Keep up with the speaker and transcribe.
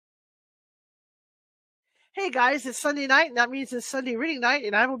Hey guys, it's Sunday night, and that means it's Sunday reading night,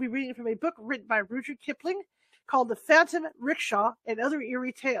 and I will be reading from a book written by Rudyard Kipling called The Phantom Rickshaw and Other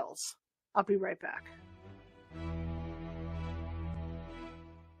Eerie Tales. I'll be right back.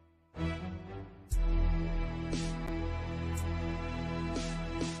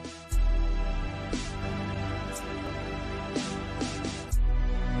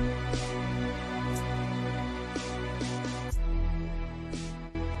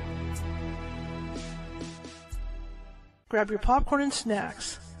 Grab your popcorn and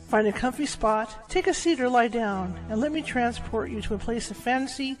snacks. Find a comfy spot, take a seat or lie down, and let me transport you to a place of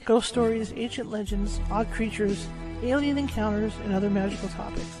fantasy, ghost stories, ancient legends, odd creatures, alien encounters, and other magical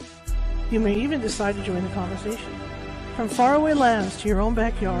topics. You may even decide to join the conversation. From faraway lands to your own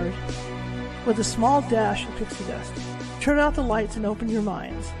backyard, with a small dash of pixie dust, turn out the lights and open your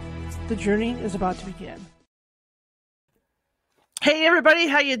minds. The journey is about to begin. Hey everybody,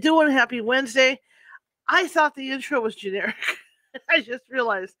 how you doing? Happy Wednesday. I thought the intro was generic. I just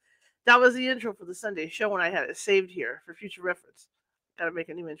realized that was the intro for the Sunday show when I had it saved here for future reference. Gotta make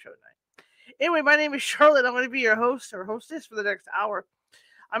a new intro tonight. Anyway, my name is Charlotte. I'm going to be your host or hostess for the next hour.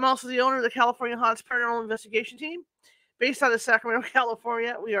 I'm also the owner of the California Haunts Paranormal Investigation Team. Based out of Sacramento,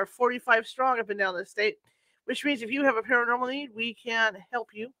 California, we are 45 strong up and down the state, which means if you have a paranormal need, we can help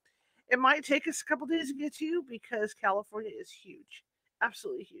you. It might take us a couple days to get to you because California is huge.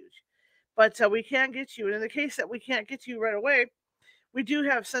 Absolutely huge. But we can get you. And in the case that we can't get to you right away, we do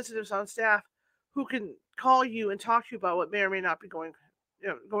have sensitives on staff who can call you and talk to you about what may or may not be going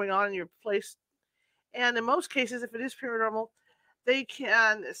on in your place. And in most cases, if it is paranormal, they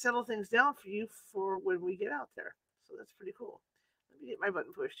can settle things down for you for when we get out there. So that's pretty cool. Let me get my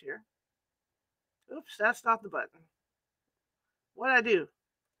button pushed here. Oops, that's not the button. What'd I do?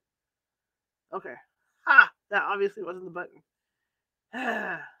 Okay. Ha! That obviously wasn't the button.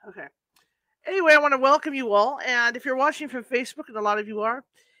 Okay. Anyway, I want to welcome you all, and if you're watching from Facebook, and a lot of you are,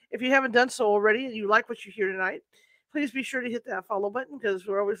 if you haven't done so already and you like what you hear tonight, please be sure to hit that follow button because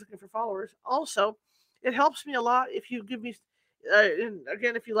we're always looking for followers. Also, it helps me a lot if you give me, and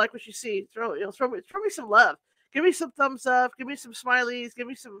again, if you like what you see, throw me some love, give me some thumbs up, give me some smileys, give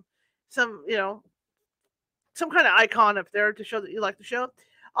me some some kind of icon up there to show that you like the show.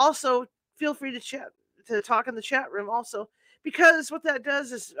 Also, feel free to talk in the chat room also. Because what that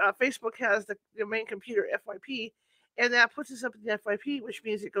does is Facebook has the main computer FYP, and that puts us up in the FYP, which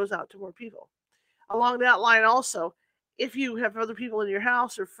means it goes out to more people. Along that line also, if you have other people in your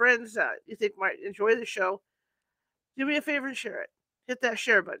house or friends that you think might enjoy the show, do me a favor and share it. Hit that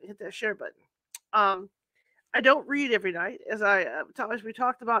share button. Hit that share button. I don't read every night, as we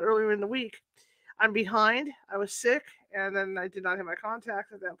talked about earlier in the week. I'm behind. I was sick, and then I did not have my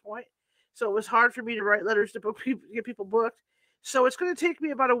contacts at that point. So it was hard for me to write letters to get people booked. So it's going to take me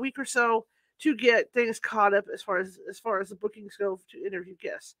about a week or so to get things caught up as far as the bookings go to interview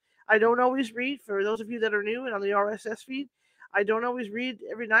guests. I don't always read. For those of you that are new and on the RSS feed, I don't always read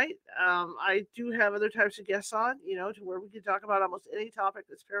every night. I do have other types of guests on, to where we can talk about almost any topic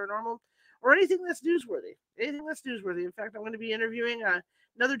that's paranormal or anything that's newsworthy. Anything that's newsworthy. In fact, I'm going to be interviewing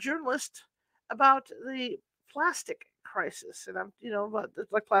another journalist about the plastic crisis, and I'm about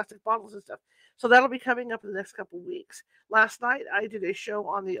like plastic bottles and stuff. So that'll be coming up in the next couple of weeks. Last night I did a show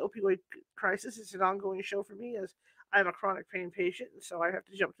on the opioid crisis. It's an ongoing show for me as I'm a chronic pain patient, and so I have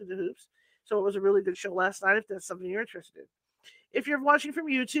to jump through the hoops. So it was a really good show last night if that's something you're interested in. If you're watching from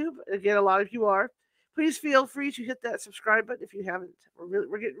YouTube, again, a lot of you are, please feel free to hit that subscribe button if you haven't.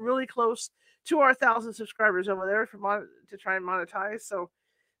 We're getting really close to our 1,000 subscribers over there to try and monetize. So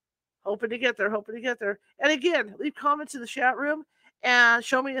hoping to get there. And again, leave comments in the chat room and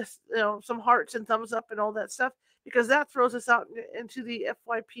show me some hearts and thumbs up and all that stuff, because that throws us out into the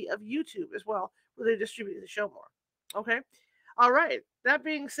FYP of YouTube as well, where they distribute the show more. Okay? All right. That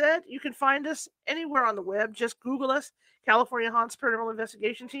being said, you can find us anywhere on the web. Just Google us, California Haunts Paranormal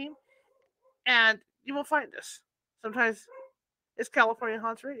Investigation Team, and you will find us. Sometimes it's California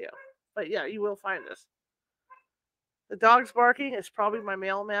Haunts Radio, but yeah, you will find us. The dog's barking. It's probably my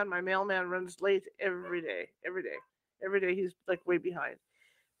mailman. My mailman runs late every day. Every day he's like way behind.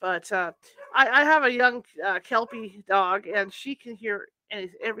 But I have a young Kelpie dog, and she can hear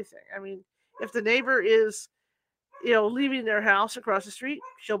everything. I mean, if the neighbor is, leaving their house across the street,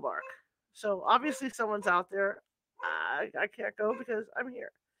 she'll bark. So obviously someone's out there. I can't go because I'm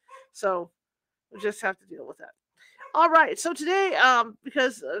here. So we just have to deal with that. All right. So today,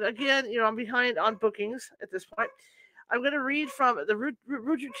 because again, I'm behind on bookings at this point, I'm going to read from the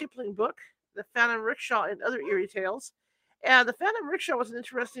Rudyard Kipling book, The Phantom Rickshaw and Other Eerie Tales. And The Phantom Rickshaw was an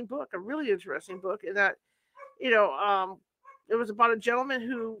interesting book, a really interesting book, in that, it was about a gentleman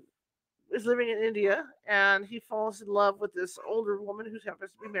who is living in India, and he falls in love with this older woman who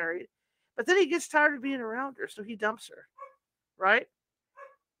happens to be married. But then he gets tired of being around her, so he dumps her, right?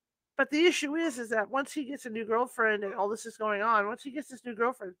 But the issue is that once he gets a new girlfriend and all this is going on, once he gets this new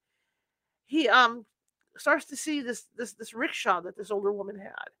girlfriend, he starts to see this rickshaw that this older woman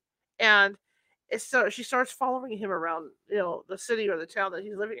had, and so she starts following him around, the city or the town that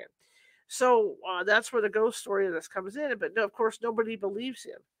he's living in. So that's where the ghost story of this comes in. But no, of course, nobody believes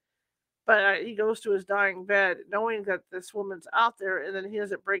him. But he goes to his dying bed knowing that this woman's out there, and then he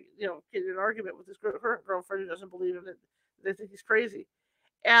doesn't get in an argument with his current girlfriend who doesn't believe him. That they think he's crazy,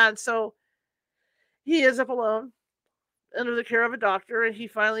 and so he ends up alone under the care of a doctor, and he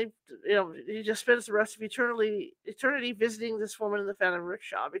finally, he just spends the rest of eternity visiting this woman in the Phantom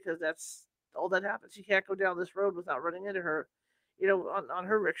Rickshaw, because that's all that happens. He can't go down this road without running into her, on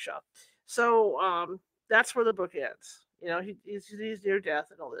her rickshaw. So that's where the book ends. He's near death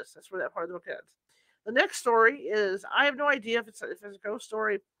and all this. That's where that part of the book ends. The next story is, I have no idea if it's a ghost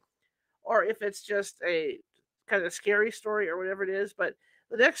story or if it's just a kind of scary story or whatever it is. But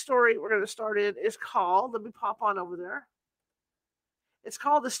the next story we're going to start in is called, let me pop on over there. It's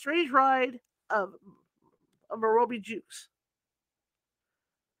called The Strange Ride of Morobi Jukes.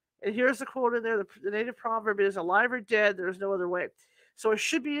 And here's the quote in there. The native proverb is, alive or dead, there is no other way. So it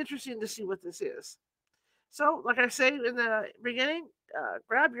should be interesting to see what this is. So, like I say in the beginning,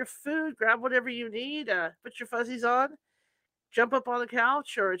 grab your food, grab whatever you need, put your fuzzies on, jump up on the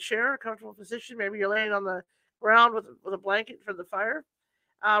couch or a chair, a comfortable position. Maybe you're laying on the ground with a blanket for the fire.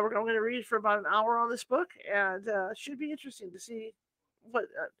 I'm going to read for about an hour on this book, and it should be interesting to see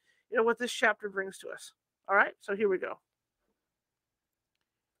what this chapter brings to us. All right, so here we go.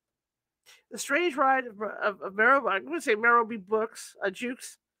 The Strange Ride of Marrow, I'm going to say Marrowby Books,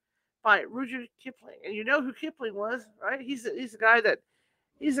 Jukes, by Rudyard Kipling. And you know who Kipling was, right? He's the guy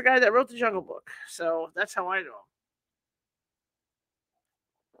that wrote the Jungle Book. So that's how I know him.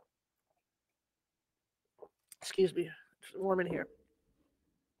 Excuse me, it's warm in here.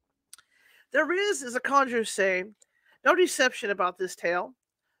 There is a conjurer's saying, no deception about this tale.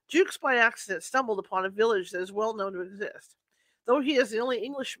 Jukes by accident stumbled upon a village that is well known to exist, though he is the only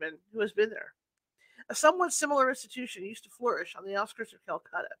Englishman who has been there. A somewhat similar institution used to flourish on the outskirts of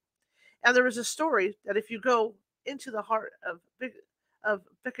Calcutta, and there is a story that if you go into the heart of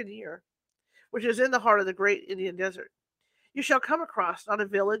Bikaner, which is in the heart of the great Indian desert, you shall come across not a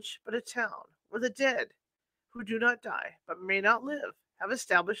village but a town where the dead, who do not die but may not live, have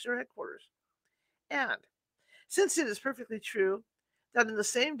established their headquarters. And since it is perfectly true that in the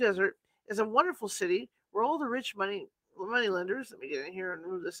same desert is a wonderful city where all the rich money lenders, let me get in here and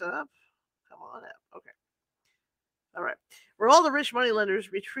move this up. Come on up. Okay. All right. Where all the rich money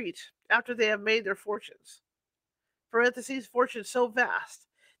lenders retreat after they have made their fortunes. Parentheses, fortunes so vast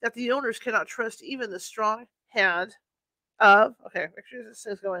that the owners cannot trust even the strong hand of. Okay, make sure this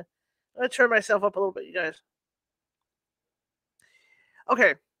thing's going. I'm going to turn myself up a little bit, you guys.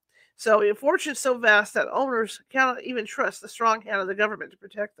 Okay. So, a fortune so vast that owners cannot even trust the strong hand of the government to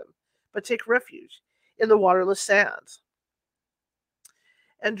protect them, but take refuge in the waterless sands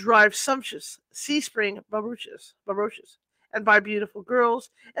and drive sumptuous sea-spring barouches, and buy beautiful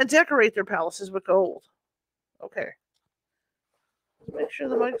girls and decorate their palaces with gold. Okay. Make sure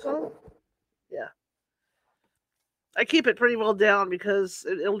the mic's on. Yeah. I keep it pretty well down because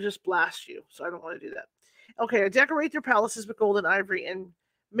it'll just blast you, so I don't want to do that. Okay, I decorate their palaces with gold and ivory and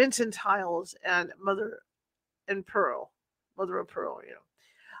Minton tiles and mother of pearl.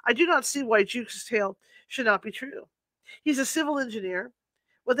 I do not see why Jukes' tale should not be true. He's a civil engineer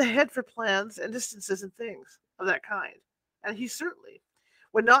with a head for plans and distances and things of that kind, and he certainly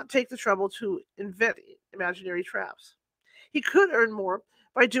would not take the trouble to invent imaginary traps. He could earn more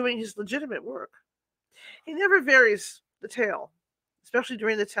by doing his legitimate work. He never varies the tale, especially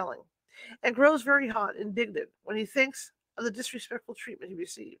during the telling, and grows very hot and indignant when he thinks of the disrespectful treatment he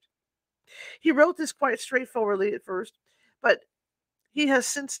received. He wrote this quite straightforwardly at first, but he has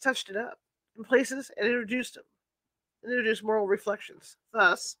since touched it up in places and introduced moral reflections.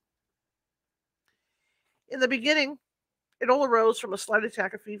 Thus, in the beginning, it all arose from a slight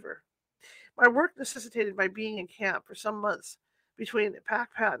attack of fever. My work necessitated my being in camp for some months between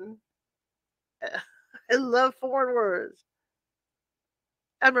Pakpatan, I love foreign words,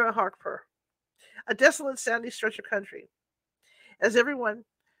 and Harkpur, a desolate sandy stretch of country, as everyone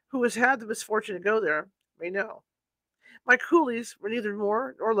who has had the misfortune to go there may know. My coolies were neither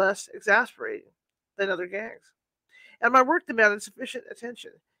more nor less exasperating than other gangs, and my work demanded sufficient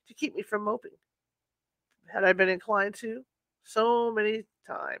attention to keep me from moping. Had I been inclined to? So many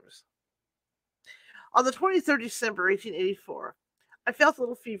times. On the 23rd December, 1884, I felt a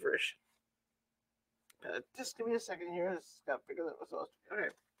little feverish, Just give me a second here. This got bigger than it was supposed to be. Okay.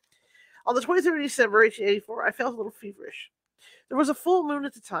 On the 23rd of December, 1884, I felt a little feverish. There was a full moon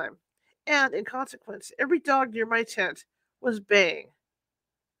at the time, and in consequence, every dog near my tent was baying.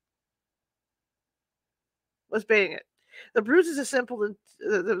 It. The brutes assembled in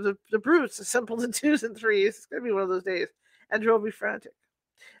the brutes assembled in twos and threes. It's gonna be one of those days, and drove me frantic.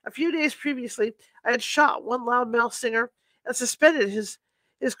 A few days previously, I had shot one loudmouth singer and suspended his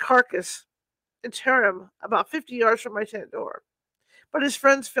carcass in interim about 50 yards from my tent door. But his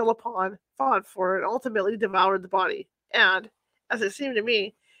friends fought for it, and ultimately devoured the body, and, as it seemed to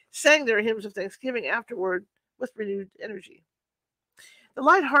me, sang their hymns of thanksgiving afterward with renewed energy. The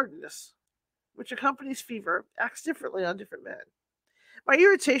lightheartedness which accompanies fever acts differently on different men. My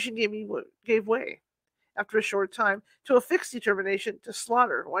irritation gave way, after a short time, to a fixed determination to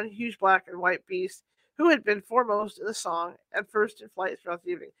slaughter one huge black and white beast who had been foremost in the song and first in flight throughout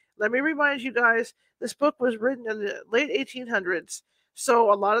the evening. Let me remind you guys, this book was written in the late 1800s,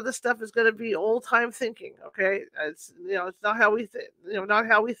 so a lot of the stuff is going to be old time thinking. Okay, it's not how we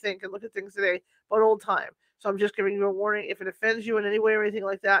think and look at things today, but old time. So I'm just giving you a warning. If it offends you in any way or anything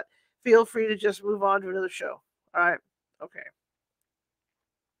like that, feel free to just move on to another show. All right, okay.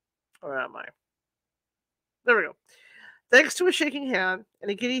 Where am I? There we go. Thanks to a shaking hand and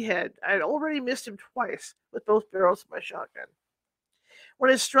a giddy head, I had already missed him twice with both barrels of my shotgun.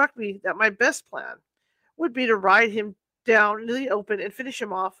 When it struck me that my best plan would be to ride him down into the open and finish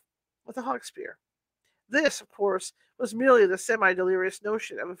him off with a hog spear. This, of course, was merely the semi-delirious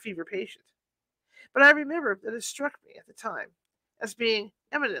notion of a fever patient. But I remember that it struck me at the time as being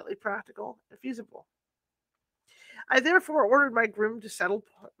eminently practical and feasible. I therefore ordered my groom to saddle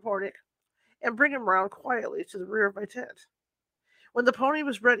Pornick and bring him round quietly to the rear of my tent. When the pony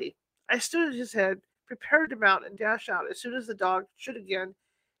was ready, I stood at his head, prepared to mount and dash out as soon as the dog should again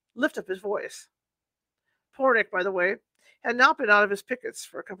lift up his voice. Pornick, by the way, had not been out of his pickets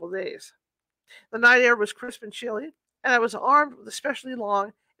for a couple of days. The night air was crisp and chilly, and I was armed with a specially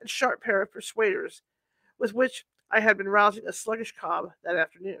long and sharp pair of persuaders, with which I had been rousing a sluggish cob that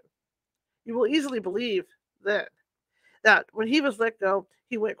afternoon. You will easily believe, then, that when he was let go,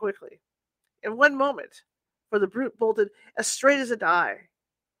 he went quickly. In one moment, for the brute bolted as straight as a die.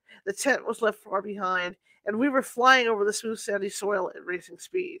 The tent was left far behind, and we were flying over the smooth sandy soil at racing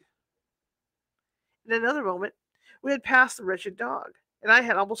speed. In another moment, we had passed the wretched dog, and I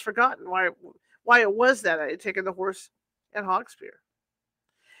had almost forgotten why it was that I had taken the horse and hog spear.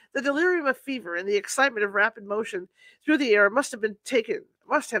 The delirium of fever and the excitement of rapid motion through the air must have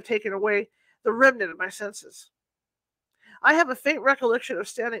taken away the remnant of my senses. I have a faint recollection of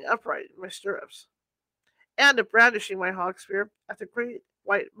standing upright in my stirrups, and of brandishing my hog spear at the great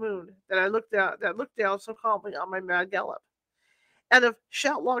white moon that looked down so calmly on my mad gallop, and of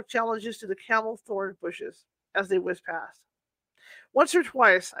shout-log challenges to the camel thorn bushes as they whizzed past. Once or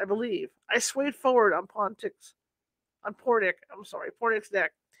twice, I believe, I swayed forward on Pornick's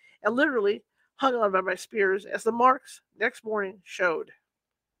neck, and literally hung on by my spears as the marks next morning showed.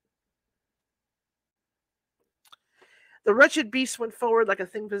 The wretched beast went forward like a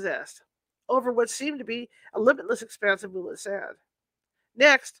thing possessed, over what seemed to be a limitless expanse of moonlit sand.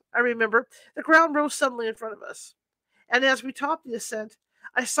 Next, I remember, the ground rose suddenly in front of us, and as we topped the ascent,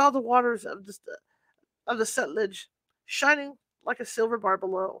 I saw the waters of the Sutlej shining like a silver bar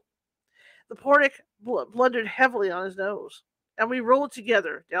below. The Pornick blundered heavily on his nose, and we rolled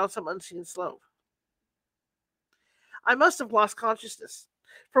together down some unseen slope. I must have lost consciousness,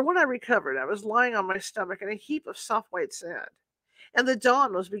 for when I recovered, I was lying on my stomach in a heap of soft white sand, and the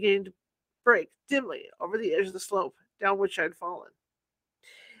dawn was beginning to break dimly over the edge of the slope down which I had fallen.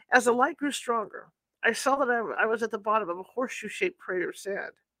 As the light grew stronger, I saw that I was at the bottom of a horseshoe-shaped crater of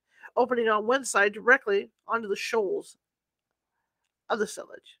sand, opening on one side directly onto the shoals of the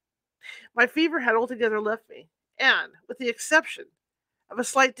Sutlej. My fever had altogether left me, and, with the exception of a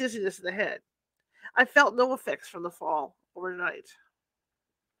slight dizziness in the head, I felt no effects from the fall overnight.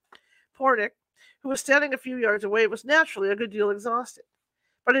 Pornick, who was standing a few yards away, was naturally a good deal exhausted,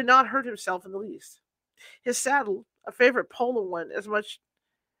 but had not hurt himself in the least. His saddle, a favorite polo one,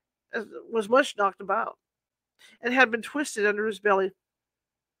 was much knocked about, and had been twisted under his belly.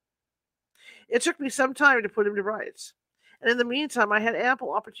 It took me some time to put him to rights, and in the meantime I had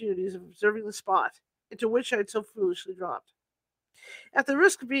ample opportunities of observing the spot into which I had so foolishly dropped. At the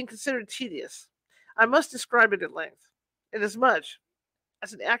risk of being considered tedious, I must describe it at length, inasmuch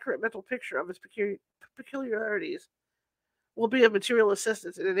as an accurate mental picture of its peculiarities will be of material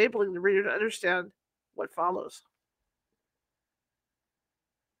assistance in enabling the reader to understand what follows.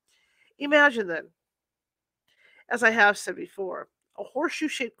 Imagine, then, as I have said before, a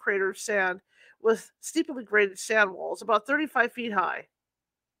horseshoe-shaped crater of sand with steeply graded sand walls about 35 feet high.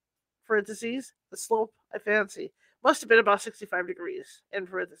 Parentheses, the slope, I fancy, must have been about 65 degrees, end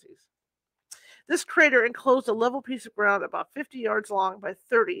parentheses. This crater enclosed a level piece of ground about 50 yards long by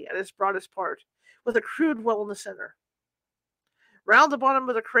 30 at its broadest part, with a crude well in the center. Round the bottom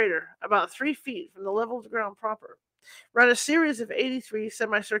of the crater, about 3 feet from the level of the ground proper, ran a series of 83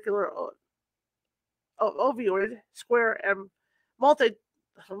 semicircular ovoid, square, and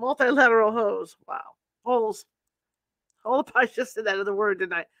multilateral holes. Wow. Holes. I just said that other word,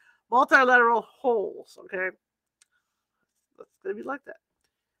 didn't I? Multilateral holes, okay? That's going to be like that.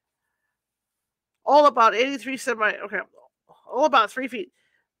 All about 83 all about 3 feet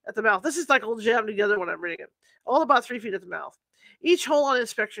at the mouth. This is like all jammed together when I'm reading it. All about 3 feet at the mouth. Each hole on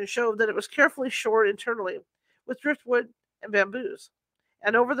inspection showed that it was carefully shored internally with driftwood and bamboos,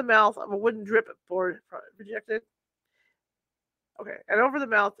 and over the mouth of a wooden drip board projected. Okay, and over the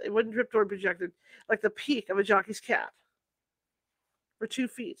mouth, a wooden drip board projected like the peak of a jockey's cap for 2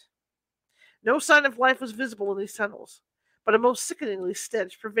 feet. No sign of life was visible in these tunnels, but a most sickeningly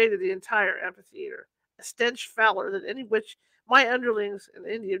stench pervaded the entire amphitheater, a stench fouler than any which my underlings in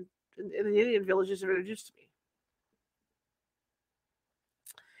the Indian villages have introduced to me.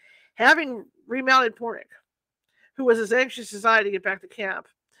 Having remounted Pornick, who was as anxious as I to get back to camp,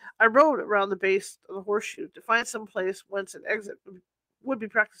 I rode around the base of the horseshoe to find some place whence an exit would be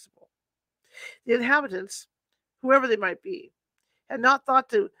practicable. The inhabitants, whoever they might be, had not thought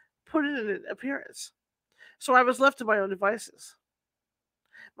to put in an appearance, so I was left to my own devices.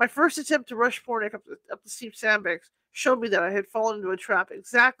 My first attempt to rush Pornick up the steep sandbanks showed me that I had fallen into a trap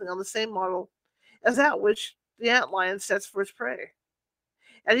exactly on the same model as that which the antlion sets for its prey.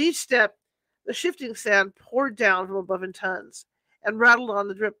 At each step, the shifting sand poured down from above in tons and rattled on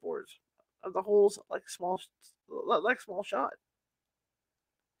the drip boards of the holes like small shot.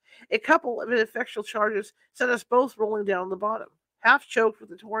 A couple of ineffectual charges sent us both rolling down the bottom, half choked with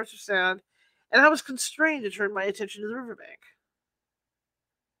the torrents of sand, and I was constrained to turn my attention to the riverbank.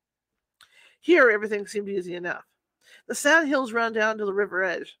 Here, everything seemed easy enough. The sand hills ran down to the river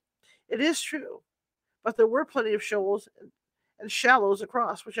edge. It is true, but there were plenty of shoals and shallows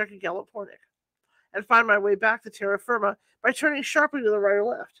across which I could gallop Pornick, and find my way back to terra firma by turning sharply to the right or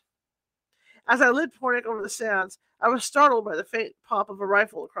left. As I led Pornick over the sands, I was startled by the faint pop of a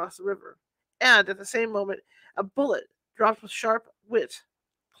rifle across the river, and at the same moment a bullet dropped with sharp wit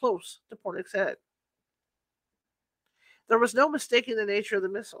close to Pornick's head. There was no mistaking the nature of the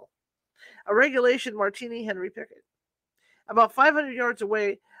missile. A regulation Martini Henry Pickett. About 500 yards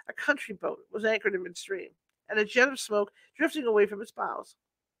away, a country boat was anchored in midstream, and a jet of smoke drifting away from its bows.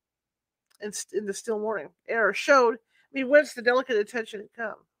 In the still morning air showed me whence the delicate attention had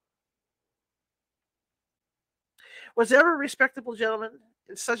come. Was ever a respectable gentleman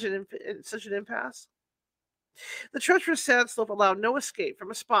in such an impasse? The treacherous sand slope allowed no escape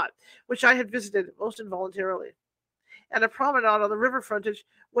from a spot which I had visited most involuntarily, and a promenade on the river frontage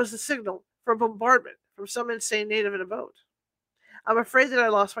was the signal for a bombardment from some insane native in a boat. I'm afraid that I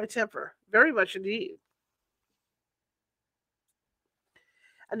lost my temper, very much indeed.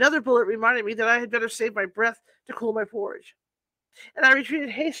 Another bullet reminded me that I had better save my breath to cool my porridge, and I retreated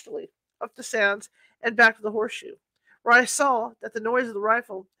hastily up the sands and back to the horseshoe, where I saw that the noise of the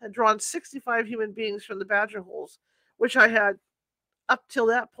rifle had drawn 65 human beings from the badger holes, which I had, up till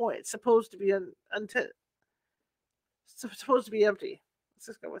that point, supposed to be empty. Let's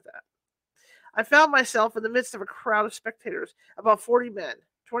just go with that. I found myself in the midst of a crowd of spectators, about 40 men,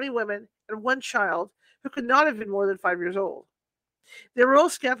 20 women, and one child who could not have been more than 5 years old. They were all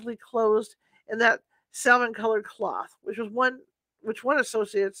scantily clothed in that salmon-colored cloth, which one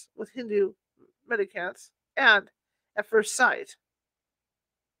associates with Hindu mendicants, and, at first sight,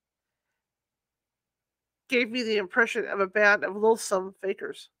 gave me the impression of a band of loathsome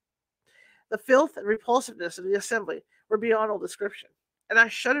fakers. The filth and repulsiveness of the assembly were beyond all description, and I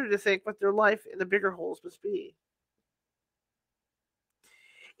shuddered to think what their life in the bigger holes must be.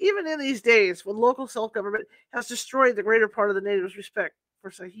 Even in these days, when local self-government has destroyed the greater part of the natives' respect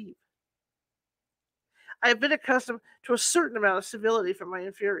for Sahib, I have been accustomed to a certain amount of civility from my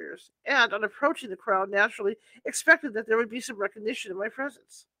inferiors, and on approaching the crowd, naturally expected that there would be some recognition of my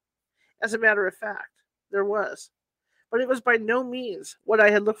presence. As a matter of fact, there was, but it was by no means what I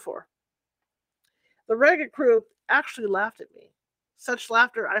had looked for. The ragged crew actually laughed at me. Such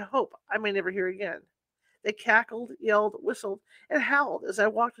laughter I hope I may never hear again. They cackled, yelled, whistled, and howled as I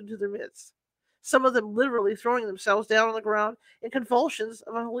walked into their midst, some of them literally throwing themselves down on the ground in convulsions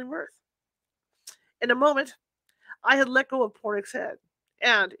of unholy mirth. In a moment, I had let go of Pornick's head,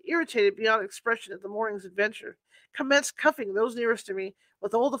 and, irritated beyond expression at the morning's adventure, commenced cuffing those nearest to me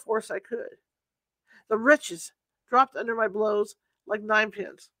with all the force I could. The wretches dropped under my blows like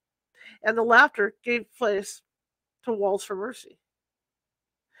ninepins, and the laughter gave place to walls for mercy,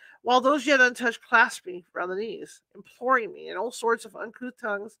 while those yet untouched clasped me round the knees, imploring me in all sorts of uncouth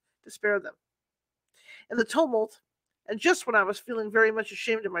tongues to spare them. In the tumult, and just when I was feeling very much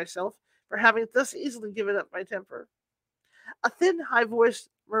ashamed of myself for having thus easily given up my temper, a thin, high voice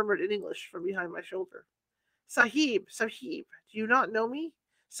murmured in English from behind my shoulder, "Sahib, Sahib, do you not know me?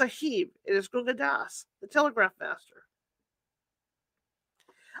 Sahib, it is Gunga Das, the telegraph master."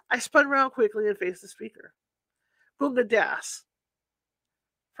 I spun round quickly and faced the speaker. Gunga Das.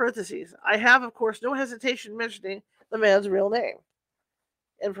 Parentheses. I have, of course, no hesitation mentioning the man's real name.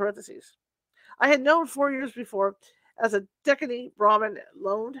 In parentheses. I had known 4 years before as a Deccani Brahmin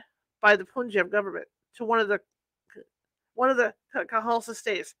loaned by the Punjab government to one of the Khalsa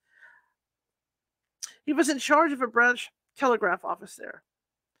states. He was in charge of a branch telegraph office there,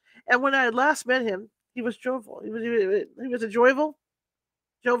 and when I had last met him, he was jovial. He was a jovial.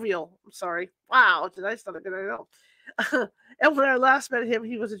 I'm sorry. Wow, did I start a good? I know. And when I last met him,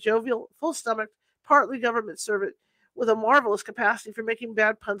 he was a jovial, full-stomached, partly government servant with a marvelous capacity for making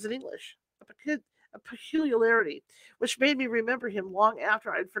bad puns in English. A peculiarity which made me remember him long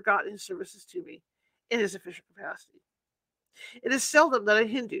after I had forgotten his services to me in his official capacity. It is seldom that a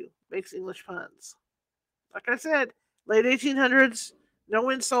Hindu makes English puns. Like I said, late 1800s, no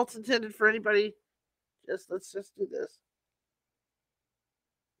insults intended for anybody. Let's just do this.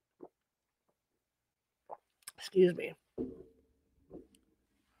 Excuse me.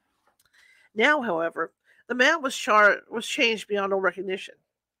 Now, however, the man was changed beyond all recognition.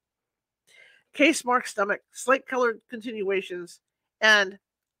 Case-marked stomach, slate-colored continuations, and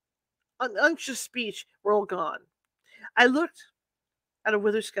unctuous speech were all gone. I looked at a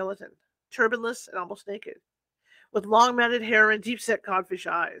withered skeleton, turbanless and almost naked, with long matted hair and deep-set codfish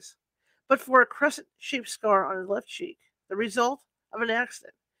eyes, but for a crescent-shaped scar on his left cheek, the result of an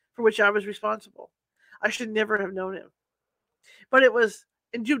accident for which I was responsible. I should never have known him. But it was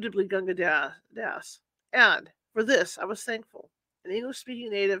indubitably Gunga Das, and for this I was thankful. An English-speaking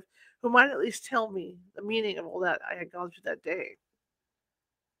native who might at least tell me the meaning of all that I had gone through that day.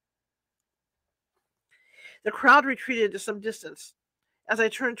 The crowd retreated to some distance as I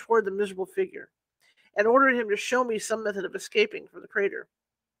turned toward the miserable figure, and ordered him to show me some method of escaping from the crater.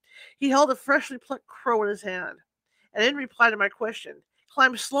 He held a freshly plucked crow in his hand, and in reply to my question,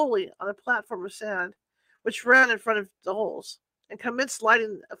 climbed slowly on a platform of sand which ran in front of the holes, and commenced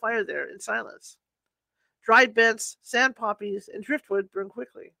lighting a fire there in silence. Dried bents, sand poppies, and driftwood burned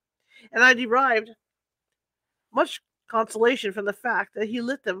quickly, and I derived much consolation from the fact that he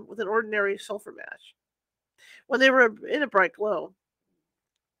lit them with an ordinary sulphur match. When they were in a bright glow,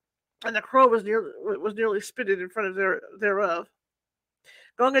 and the crow was nearly spitted in front of thereof,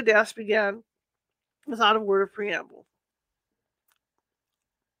 Gunga Das began without a word of preamble.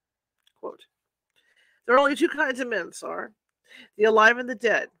 Quote, "There are only two kinds of men, sir, the alive and the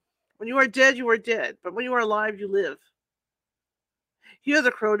dead. When you are dead, you are dead, but when you are alive, you live." Here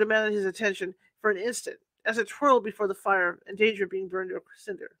the crow demanded his attention for an instant, as it twirled before the fire in danger of being burned to a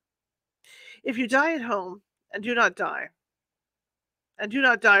cinder. "If you die at home, and do not die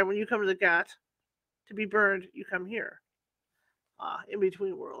when you come to the Ghat to be burned, you come here." In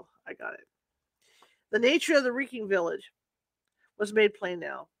between world, I got it. The nature of the reeking village was made plain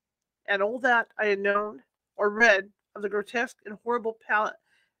now, and all that I had known or read of the grotesque and horrible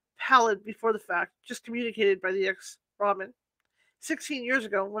pallid before the fact, just communicated by the ex-Brahmin 16 years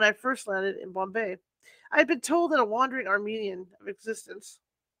ago when I first landed in Bombay. I had been told that a wandering Armenian of existence,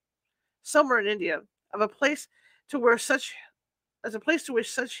 somewhere in India, of a place to which such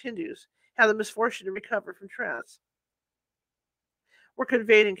Hindus had the misfortune to recover from trance, were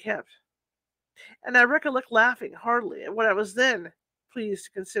conveyed and kept. And I recollect laughing heartily at what I was then pleased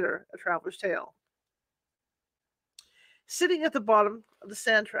to consider a traveler's tale. Sitting at the bottom of the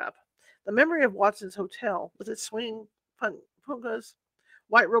sand trap, the memory of Watson's Hotel, with its swinging punkas,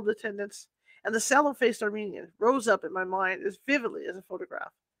 white-robed attendants, and the sallow-faced Armenian, rose up in my mind as vividly as a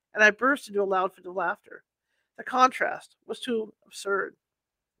photograph, and I burst into a loud fit of laughter. The contrast was too absurd.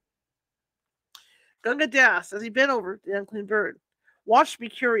 Gunga Das, as he bent over the unclean bird, watched me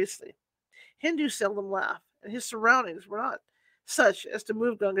curiously. Hindus seldom laugh, and his surroundings were not such as to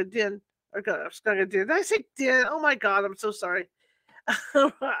move Gunga Din. Did I say Din? Oh my God, I'm so sorry.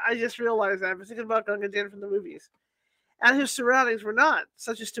 I just realized that. I was thinking about Gunga Din from the movies. And his surroundings were not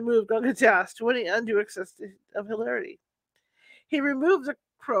such as to move Gunga Das to any undue excess of hilarity. He removed the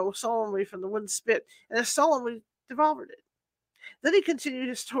crow solemnly from the wooden spit and as solemnly devoured it. Then he continued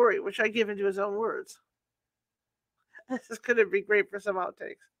his story, which I give into his own words. This is going to be great for some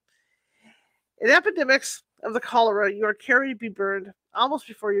outtakes. In epidemics of the cholera, you are carried to be burned almost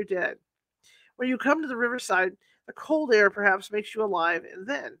before you're dead. When you come to the riverside, the cold air perhaps makes you alive, and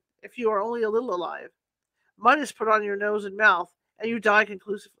then, if you are only a little alive, mud is put on your nose and mouth, and you die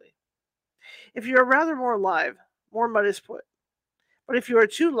conclusively. If you are rather more alive, more mud is put. But if you are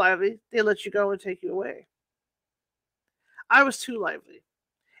too lively, they let you go and take you away. I was too lively,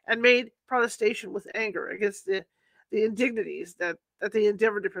 and made protestation with anger against the indignities that they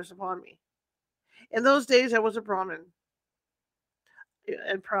endeavored to press upon me. In those days I was a Brahmin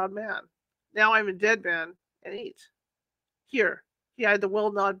and proud man. Now I'm a dead man and eat. Here, he eyed the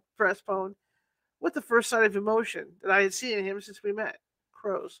well-gnawed breastbone with the first sign of emotion that I had seen in him since we met,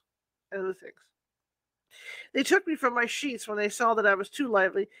 crows and other things. They took me from my sheets when they saw that I was too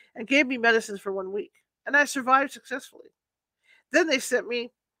lively and gave me medicines for 1 week, and I survived successfully. Then they sent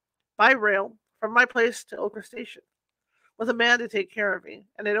me by rail from my place to Ochre Station with a man to take care of me,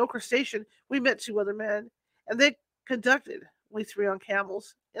 and at Ochre Station we met 2 other men, and they conducted, we 3 on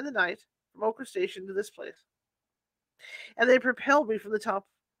camels, in the night from Ochre Station to this place, and they propelled me from the top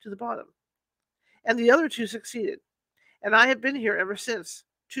to the bottom, and the other 2 succeeded, and I have been here ever since,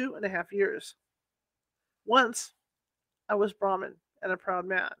 2.5 years. Once I was Brahmin and a proud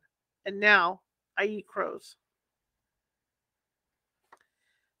man, and now I eat crows.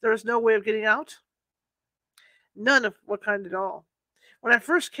 There is no way of getting out? None of what kind at all. When I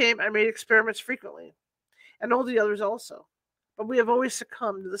first came, I made experiments frequently, and all the others also, but we have always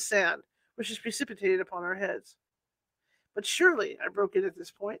succumbed to the sand which is precipitated upon our heads. But surely, I broke in at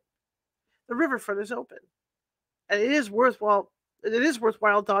this point, the riverfront is open, and it is worthwhile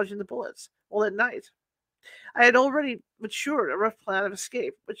dodging the bullets, while at night. I had already matured a rough plan of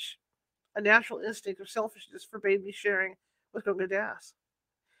escape, which a natural instinct of selfishness forbade me sharing with Gunga Das.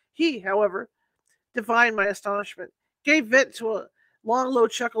 He, however, divined my astonishment, gave vent to a long, low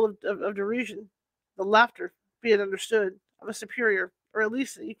chuckle of derision, the laughter, be it understood, of a superior, or at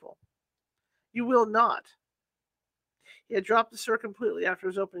least an equal. You will not, he had dropped the sir completely after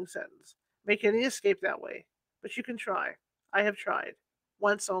his opening sentence, make any escape that way, but you can try. I have tried.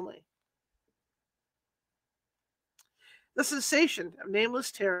 Once only. The sensation of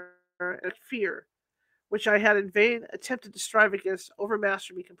nameless terror and fear, which I had in vain attempted to strive against,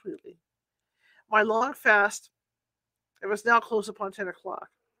 overmastered me completely. My long fast, it was now close upon 10 o'clock,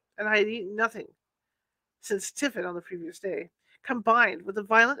 and I had eaten nothing since tiffin on the previous day, combined with the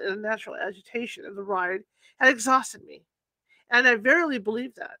violent and unnatural agitation of the ride, had exhausted me, and I verily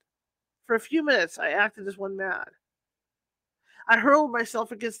believe that. For a few minutes I acted as one mad. I hurled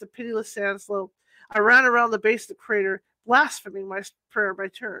myself against the pitiless sand slope. I ran around the base of the crater, blaspheming my prayer by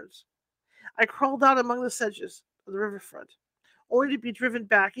turns. I crawled out among the sedges of the riverfront, only to be driven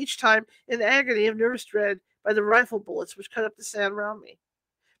back each time in agony of nervous dread by the rifle bullets which cut up the sand round me.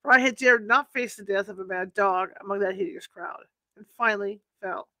 For I had dared not face the death of a mad dog among that hideous crowd, and finally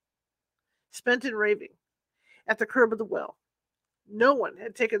fell, spent and raving, at the curb of the well. No one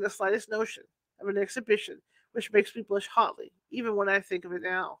had taken the slightest notion of an exhibition which makes me blush hotly, even when I think of it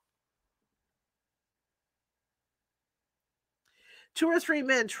now. 2 or 3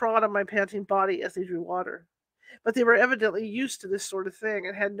 men trod on my panting body as they drew water, but they were evidently used to this sort of thing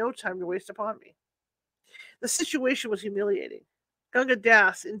and had no time to waste upon me. The situation was humiliating. Gunga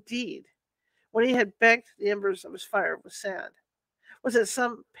Das, indeed, when he had banked the embers of his fire with sand, was at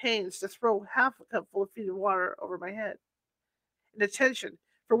some pains to throw half a cupful of heated water over my head, an attention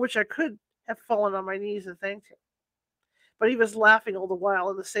for which I could have fallen on my knees and thanked him. But he was laughing all the while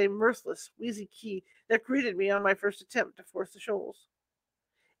in the same mirthless, wheezy key that greeted me on my first attempt to force the shoals.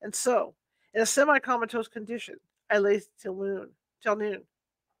 And so, in a semi-comatose condition, I lay till noon.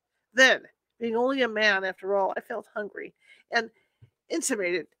 Then, being only a man after all, I felt hungry, and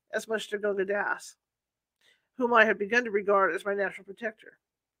intimated as much to Gunga Das, whom I had begun to regard as my natural protector.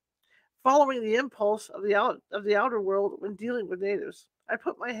 Following the impulse of the outer world when dealing with natives, I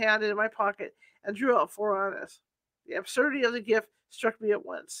put my hand into my pocket and drew out 4 annas. The absurdity of the gift struck me at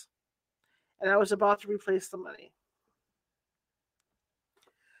once, and I was about to replace the money.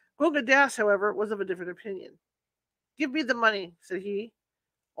 Gunga Das, however, was of a different opinion. "Give me the money," said he,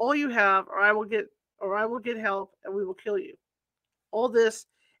 "all you have, or I will get help, and we will kill you." All this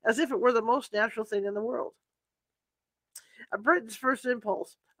as if it were the most natural thing in the world. A Briton's first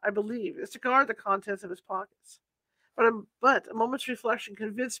impulse, I believe, is to guard the contents of his pockets. But a moment's reflection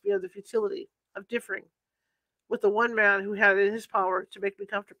convinced me of the futility of differing with the one man who had it in his power to make me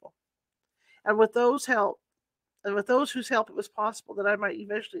comfortable, and with those whose help it was possible that I might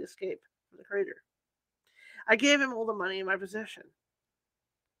eventually escape from the crater. I gave him all the money in my possession.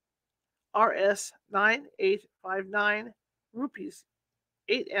 Rs. 9859 rupees,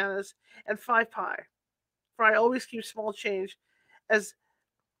 8 annas, and 5 pie, for I always keep small change as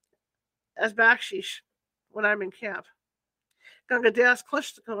baksheesh when I'm in camp. Gangadas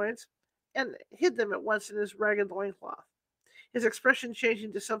clutched the coins and hid them at once in his ragged loincloth, his expression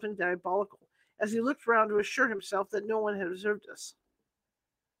changing to something diabolical as he looked round to assure himself that no one had observed us.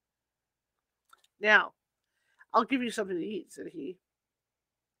 "Now, I'll give you something to eat," said he.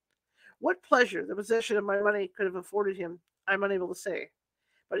 What pleasure the possession of my money could have afforded him, I am unable to say,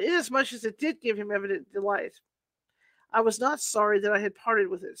 but inasmuch as it did give him evident delight, I was not sorry that I had parted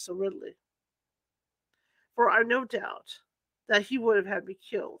with it so readily, for I have no doubt that he would have had me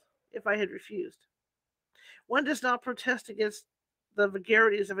killed if I had refused. One does not protest against the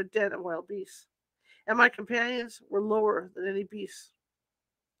vagaries of a den of wild beasts, and my companions were lower than any beasts.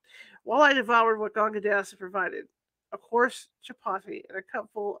 While I devoured what Gangadas had provided, a coarse chapati and a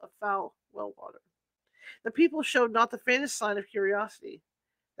cupful of foul well water, the people showed not the faintest sign of curiosity,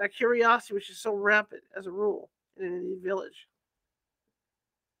 that curiosity which is so rampant, as a rule, in an Indian village.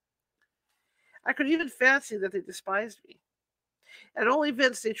 I could even fancy that they despised me. At all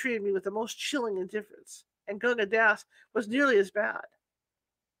events, they treated me with the most chilling indifference, and Gangadas was nearly as bad.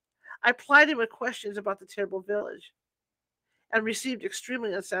 I plied him with questions about the terrible village, and received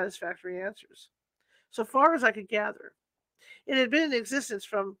extremely unsatisfactory answers. So far as I could gather, it had been in existence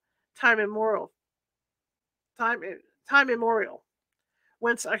from time immemorial, time immemorial,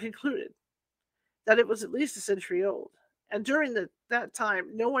 whence I concluded that it was at least a century old, and during that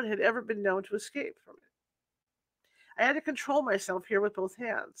time no one had ever been known to escape from it. I had to control myself here with both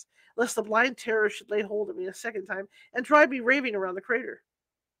hands, lest the blind terror should lay hold of me a second time and drive me raving around the crater.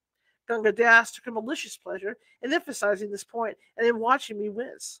 Gangadas took a malicious pleasure in emphasizing this point and in watching me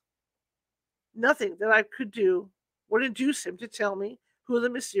wince. Nothing that I could do would induce him to tell me who the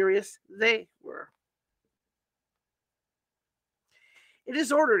mysterious "they" were. "It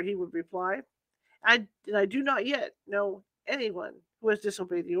is ordered," he would reply, and I do not yet know anyone who has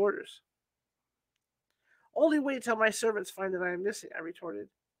disobeyed the orders. "Only wait till my servants find that I am missing," I retorted,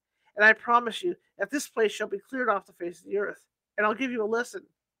 "and I promise you that this place shall be cleared off the face of the earth, and I'll give you a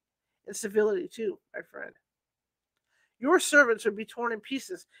lesson in civility too, my friend. Your servants would be torn in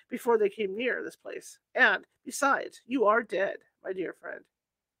pieces before they came near this place, and, besides, you are dead, my dear friend.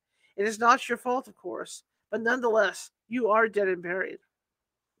 It is not your fault, of course, but nonetheless, you are dead and buried."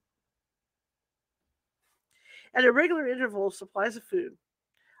 At irregular intervals, supplies of food,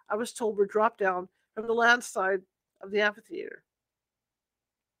 I was told, were dropped down from the land side of the amphitheater,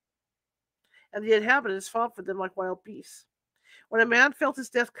 and the inhabitants fought for them like wild beasts. When a man felt his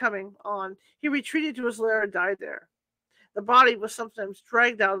death coming on, he retreated to his lair and died there. The body was sometimes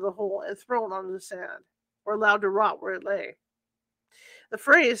dragged out of the hole and thrown onto the sand, or allowed to rot where it lay. The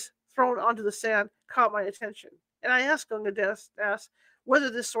phrase "thrown onto the sand" caught my attention, and I asked Gangadas whether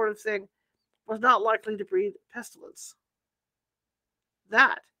this sort of thing was not likely to breed pestilence.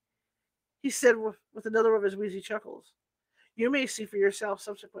 "That," he said with another of his wheezy chuckles, "you may see for yourself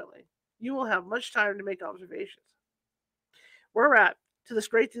subsequently. You will have much time to make observations." Whereat, to his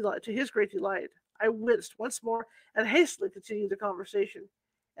great delight, I winced once more and hastily continued the conversation.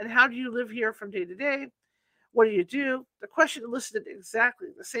 "And how do you live here from day to day? What do you do?" The question elicited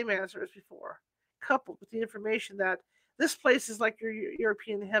exactly the same answer as before, coupled with the information that this place is like your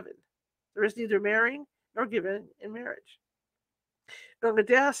European heaven. There is neither marrying nor giving in marriage.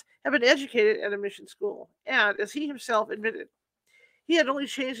 Gangadas had been educated at a mission school, and, as he himself admitted, he had only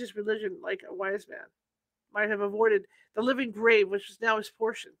changed his religion like a wise man, might have avoided the living grave which was now his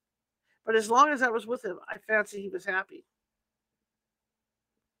portion. But as long as I was with him, I fancy he was happy.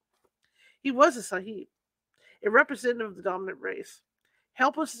 He was a sahib, a representative of the dominant race,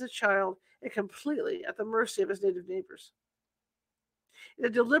 helpless as a child and completely at the mercy of his native neighbors. In a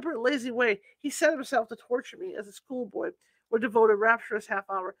deliberate, lazy way, he set himself to torture me as a schoolboy would devote a rapturous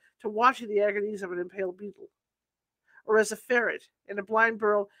half-hour to watching the agonies of an impaled beetle, or as a ferret in a blind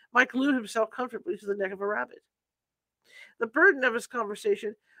burrow might glue himself comfortably to the neck of a rabbit. The burden of his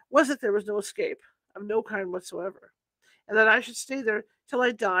conversation was that there was no escape, of no kind whatsoever, and that I should stay there till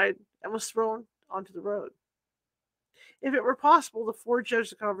I died and was thrown onto the road. If it were possible to forejudge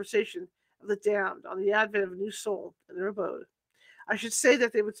the conversation of the damned on the advent of a new soul in their abode, I should say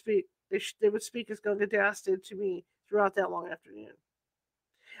that they would speak. They would speak as Gangadas did to me throughout that long afternoon.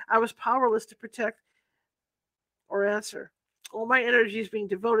 I was powerless to protect or answer, all my energies being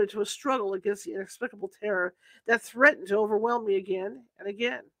devoted to a struggle against the inexplicable terror that threatened to overwhelm me again and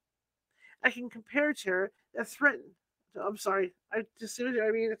again. I can compare terror that threatened. I'm sorry. It's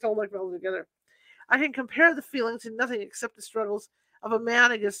all like melded together. I can compare the feeling to nothing except the struggles of a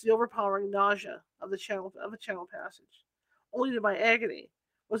man against the overpowering nausea of a channel passage. Only to my agony,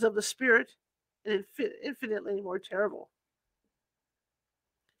 was of the spirit and infinitely more terrible.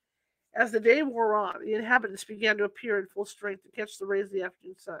 As the day wore on, the inhabitants began to appear in full strength to catch the rays of the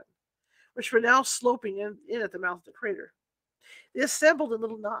afternoon sun, which were now sloping in at the mouth of the crater. They assembled in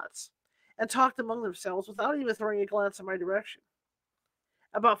little knots and talked among themselves without even throwing a glance in my direction.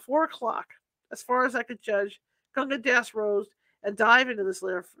 About 4 o'clock, as far as I could judge, Gunga Das rose and dove into this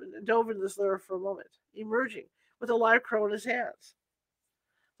lair for a moment, emerging with a live crow in his hands.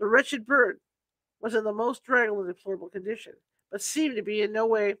 The wretched bird was in the most draggled and deplorable condition, but seemed to be in no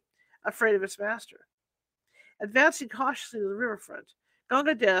way afraid of its master. Advancing cautiously to the riverfront,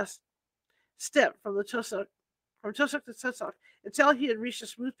 Gunga Das stepped from tussock to tussock until he had reached a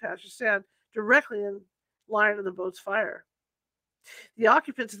smooth patch of sand directly in line of the boat's fire. The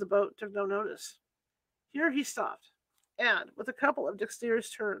occupants of the boat took no notice. Here he stopped, and, with a couple of dexterous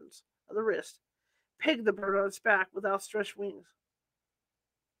turns of the wrist, pegged the bird on its back with outstretched wings.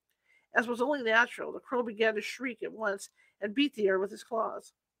 As was only natural, the crow began to shriek at once and beat the air with his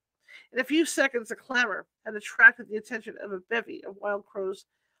claws. In a few seconds, the clamor had attracted the attention of a bevy of wild crows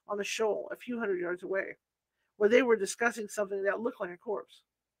on a shoal a few hundred yards away, where they were discussing something that looked like a corpse.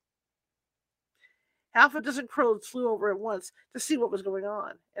 Half a dozen crows flew over at once to see what was going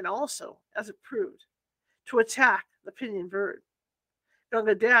on, and also, as it proved, to attack the pinioned bird.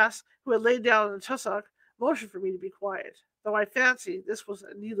 Gunga Das, who had laid down on the tussock, motioned for me to be quiet, though I fancy this was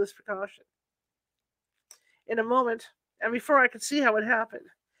a needless precaution. In a moment, and before I could see how it happened,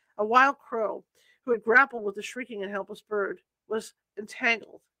 a wild crow, who had grappled with the shrieking and helpless bird, was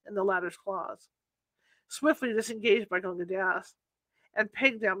entangled in the latter's claws. Swiftly disengaged by Gunga Das, and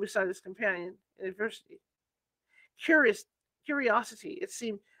pegged down beside his companion in adversity. Curiosity, it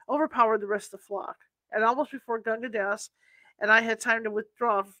seemed, overpowered the rest of the flock, and almost before Gunga Das and I had time to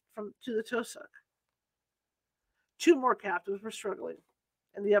withdraw to the tussock, 2 more captives were struggling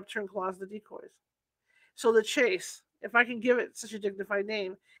in the upturned claws of the decoys. So the chase, if I can give it such a dignified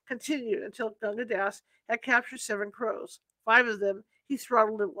name, continued until Gunga Das had captured 7 crows. 5 of them he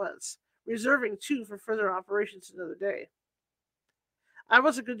throttled at once, reserving 2 for further operations another day. I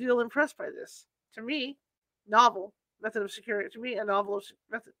was a good deal impressed by this. To me, a novel method of securing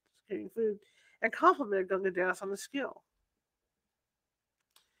food, and complimented Gunga Das on the skill.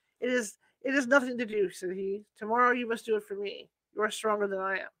 It is nothing to do, said he. Tomorrow you must do it for me. You are stronger than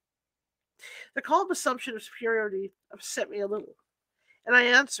I am. The calm assumption of superiority upset me a little, and I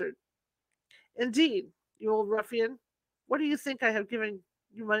answered, Indeed, you old ruffian, what do you think I have given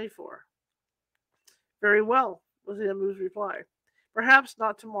you money for? Very well, was the unmoved reply. Perhaps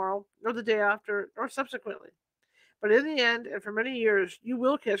not tomorrow, nor the day after, nor subsequently. But in the end, and for many years, you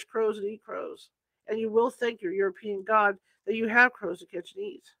will catch crows and eat crows, and you will thank your European God that you have crows to catch and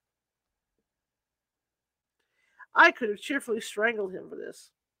eat. I could have cheerfully strangled him for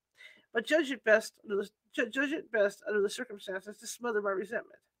this, but judged it best under the circumstances to smother my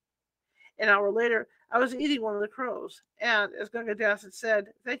resentment. An hour later, I was eating one of the crows, and, as Gunga Das had said,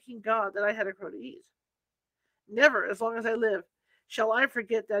 thanking God that I had a crow to eat. Never, as long as I live, shall I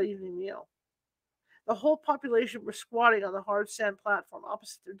forget that evening meal. The whole population were squatting on the hard sand platform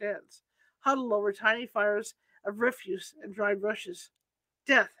opposite their dens, huddled over tiny fires of refuse and dried rushes.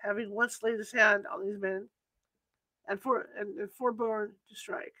 Death, having once laid his hand on these men and forborne to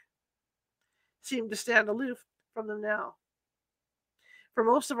strike, seemed to stand aloof from them now. For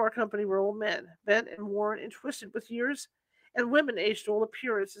most of our company were old men, bent and worn and twisted with years, and women aged to all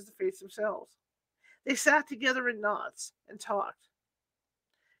appearance as the fates themselves. They sat together in knots and talked.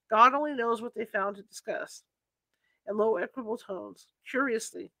 God only knows what they found to discuss, in low, equable tones,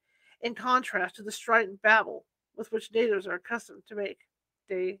 curiously, in contrast to the strident babble with which natives are accustomed to make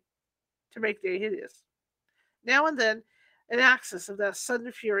day hideous. Now and then, an access of that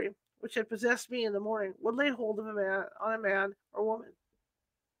sudden fury which had possessed me in the morning would lay hold of a man or woman,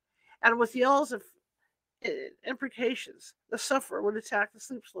 and with yells of imprecations, the sufferer would attack the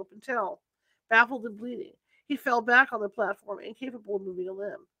sleep slope until, baffled and bleeding, he fell back on the platform, incapable of moving a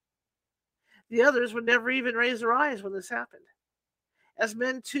limb. The others would never even raise their eyes when this happened, as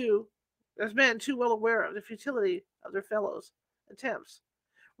men too well aware of the futility of their fellows' attempts,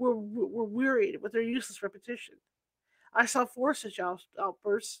 were wearied with their useless repetition. I saw 4 such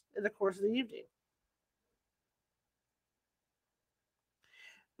outbursts in the course of the evening.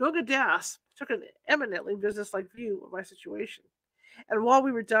 Gunga Das took an eminently businesslike view of my situation, and while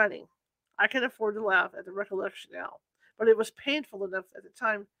we were dining, I can afford to laugh at the recollection now, but it was painful enough at the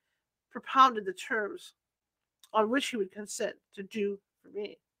time, propounded the terms on which he would consent to do for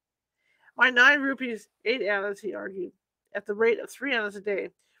me. My 9 rupees, 8 annas, he argued, at the rate of 3 annas a day,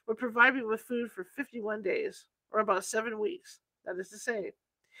 would provide me with food for 51 days, or about 7 weeks, that is to say,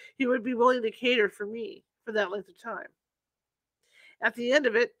 He would be willing to cater for me for that length of time. At the end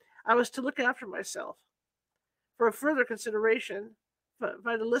of it, I was to look after myself. For a further consideration, if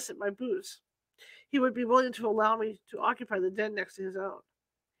I'd elicit my boots, he would be willing to allow me to occupy the den next to his own,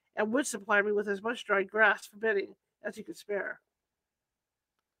 and would supply me with as much dry grass for bedding as he could spare.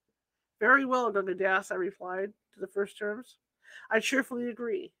 Very well, Gunga Das, I replied to the first terms. I cheerfully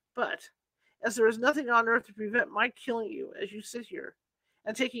agree, but as there is nothing on earth to prevent my killing you as you sit here,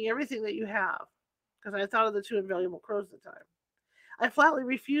 and taking everything that you have, because I thought of the two invaluable crows at the time, I flatly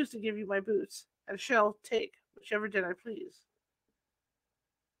refuse to give you my boots, and shall take whichever den I please.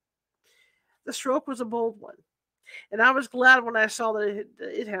 The stroke was a bold one, and I was glad when I saw that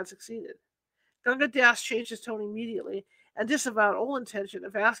it had succeeded. Gunga Das changed his tone immediately and disavowed all intention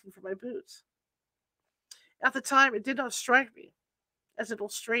of asking for my boots. At the time, it did not strike me as a little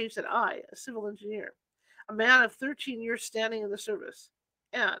strange that I, a civil engineer, a man of 13 years standing in the service,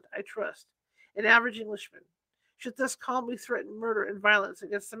 and, I trust, an average Englishman, should thus calmly threaten murder and violence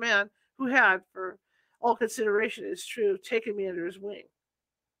against the man who had, for all consideration it is true, taken me under his wing.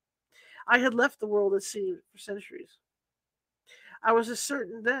 I had left the world, it seemed, for centuries. I was as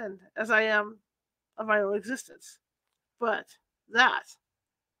certain then as I am of my own existence, but that,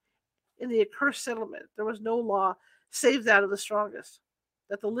 in the accursed settlement, there was no law save that of the strongest,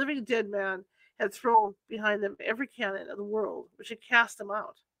 that the living dead man had thrown behind them every cannon of the world which had cast them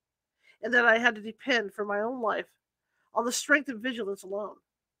out, and that I had to depend for my own life on the strength of vigilance alone.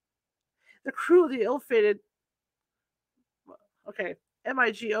 The crew of the ill-fated, Migonette,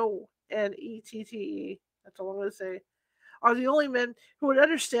 that's all I'm going to say, are the only men who would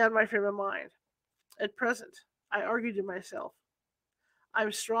understand my frame of mind. At present, I argued to myself,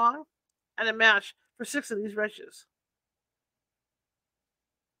 I'm strong and a match for 6 of these wretches.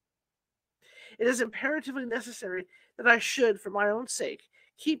 It is imperatively necessary that I should, for my own sake,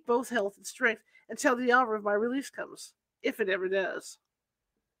 keep both health and strength until the hour of my release comes, if it ever does.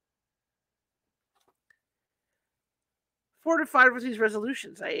 Fortified with these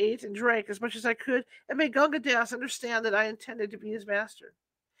resolutions, I ate and drank as much as I could, and made Gunga Das understand that I intended to be his master,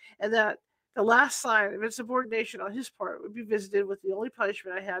 and that the last sign of insubordination on his part would be visited with the only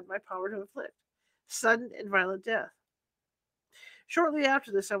punishment I had my power to inflict, sudden and violent death. Shortly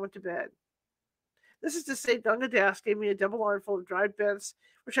after this, I went to bed. This is to say, Gunga Das gave me a double armful of dried bents,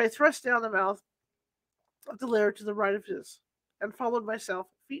 which I thrust down the mouth of the lair to the right of his, and followed myself,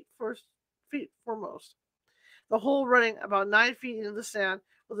 feet foremost, the whole running about 9 feet into the sand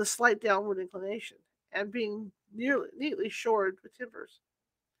with a slight downward inclination, and being neatly shored with timbers.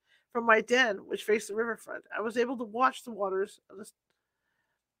 From my den, which faced the riverfront, I was able to watch the waters of the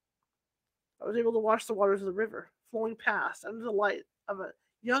river flowing past under the light of a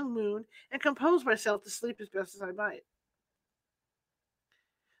young moon, and compose myself to sleep as best as I might.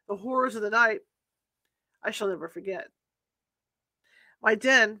 The horrors of the night I shall never forget. My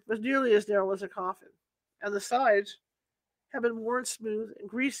den was nearly as narrow as a coffin, and the sides had been worn smooth and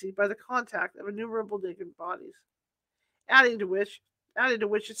greasy by the contact of innumerable naked bodies, adding to which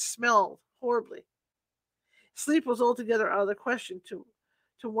it smelled horribly. Sleep was altogether out of the question to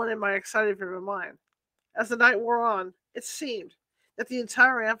one in my excited frame of mind. As the night wore on, it seemed that the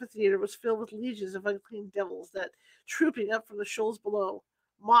entire amphitheater was filled with legions of unclean devils that, trooping up from the shoals below,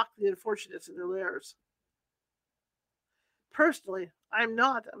 mocked the unfortunates in their lairs. Personally, I am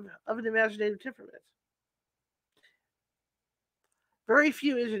not of an imaginative temperament. Very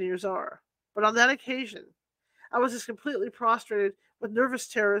few engineers are, but on that occasion, I was as completely prostrated with nervous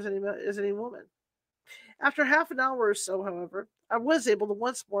terror as any woman. After half an hour or so, however, I was able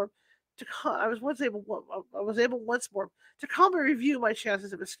once more to calmly review my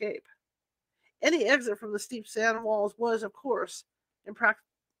chances of escape. Any exit from the steep sand walls was, of course,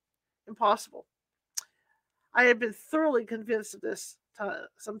 impossible. I had been thoroughly convinced of this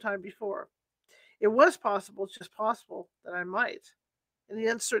some time before. It was possible, just possible, that I might, in the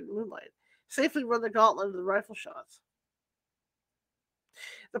uncertain moonlight, safely run the gauntlet of the rifle shots.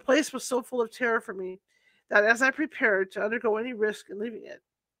 The place was so full of terror for me that as I prepared to undergo any risk in leaving it,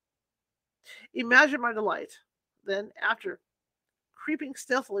 imagine my delight, then, after creeping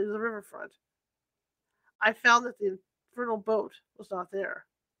stealthily to the riverfront, I found that the infernal boat was not there.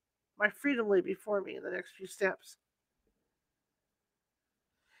 My freedom lay before me in the next few steps.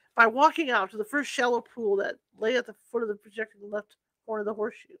 By walking out to the first shallow pool that lay at the foot of the projecting left corner of the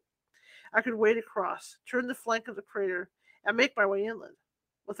horseshoe, I could wade across, turn the flank of the crater, and make my way inland,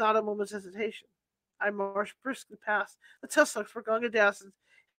 without a moment's hesitation. I marched briskly past the tussocks where Gunga Das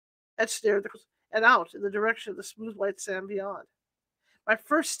had stared, and out in the direction of the smooth white sand beyond. My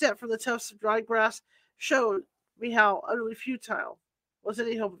first step from the tufts of dry grass showed me how utterly futile was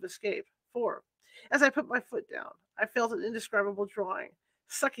any hope of escape. 4. As I put my foot down, I felt an indescribable drawing,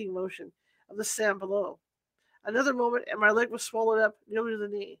 sucking motion of the sand below. Another moment, and my leg was swallowed up nearly to the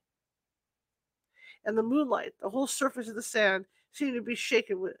knee. In the moonlight, the whole surface of the sand seemed to be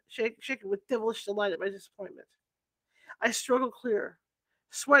shaken with devilish delight at my disappointment. I struggled clear,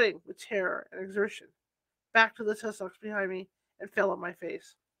 sweating with terror and exertion, back to the tussocks behind me, and fell on my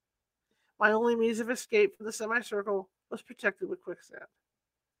face. My only means of escape from the semicircle was protected with quicksand.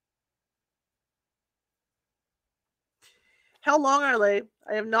 How long I lay,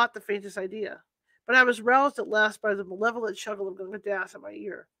 I have not the faintest idea, but I was roused at last by the malevolent chuckle of Gunga Das at my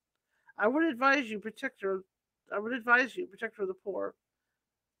ear. I would advise you, protector of the poor.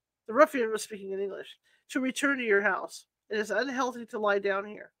 The ruffian was speaking in English, to return to your house. It is unhealthy to lie down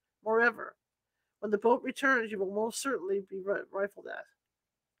here. Moreover, when the boat returns, you will most certainly be rifled at.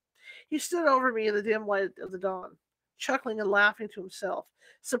 He stood over me in the dim light of the dawn, chuckling and laughing to himself,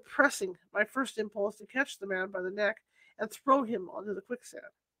 suppressing my first impulse to catch the man by the neck and throw him onto the quicksand.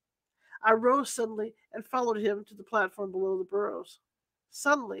 I rose suddenly and followed him to the platform below the burrows.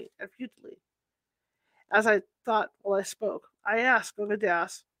 Suddenly and futilely, as I thought while I spoke, I asked Gunga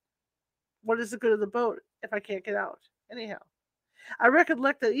Das, what is the good of the boat if I can't get out? Anyhow, I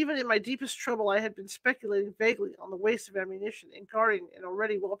recollect that even in my deepest trouble I had been speculating vaguely on the waste of ammunition in guarding an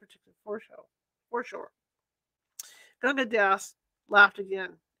already well-protected foreshore. Gunga Das laughed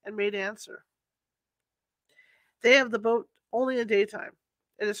again and made answer. They have the boat only in daytime.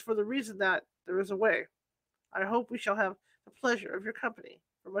 It is for the reason that there is a way. I hope we shall have the pleasure of your company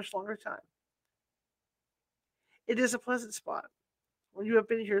for much longer time. It is a pleasant spot. When you have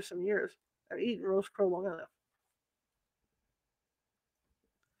been here some years, I've eaten roast crow long enough.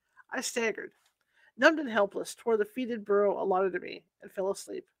 I staggered, numbed and helpless, toward the fetid burrow allotted to me, and fell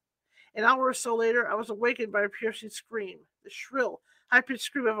asleep. An hour or so later, I was awakened by a piercing scream, the shrill, high-pitched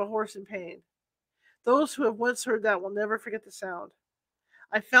scream of a horse in pain. Those who have once heard that will never forget the sound.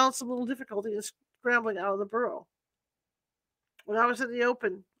 I found some little difficulty in scrambling out of the burrow. When I was in the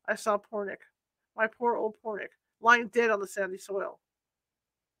open, I saw Pornick, my poor old Pornick, lying dead on the sandy soil.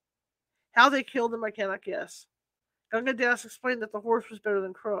 How they killed him, I cannot guess. Gunga Das explained that the horse was better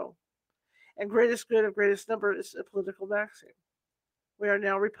than Crow, and greatest good of greatest number is a political maxim. We are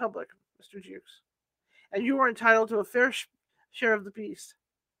now a republic, Mr. Jukes, and you are entitled to a fair share of the beast.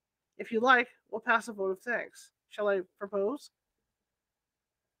 If you like, we'll pass a vote of thanks. Shall I propose?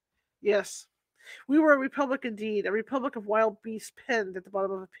 Yes. We were a republic indeed, a republic of wild beasts penned at the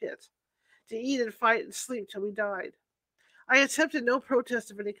bottom of a pit, to eat and fight and sleep till we died. I attempted no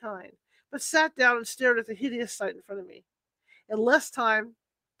protest of any kind, but sat down and stared at the hideous sight in front of me. In less time,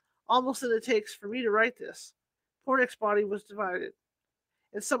 almost than it takes for me to write this, Pornick's body was divided.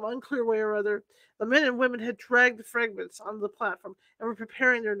 In some unclear way or other, the men and women had dragged the fragments onto the platform and were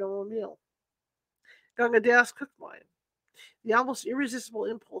preparing their normal meal. Gunga Das cooked mine. The almost irresistible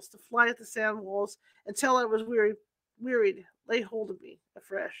impulse to fly at the sand walls until I was wearied lay hold of me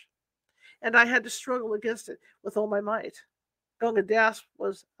afresh, and I had to struggle against it with all my might. Gunga Das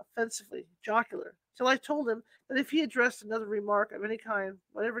was offensively jocular, till I told him that if he addressed another remark of any kind,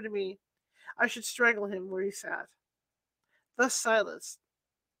 whatever to me, I should strangle him where he sat. This silenced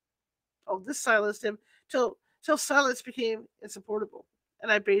him till silence became insupportable,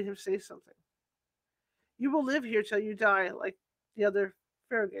 and I bade him say something. You will live here till you die, like the other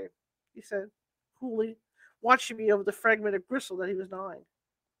Farragut, he said, coolly, watching me over the fragment of gristle that he was gnawing.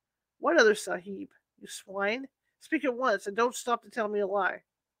 What other sahib, you swine? Speak at once, and don't stop to tell me a lie.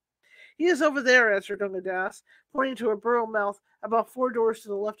 He is over there, answered Gunga Das, pointing to a burrow mouth about 4 doors to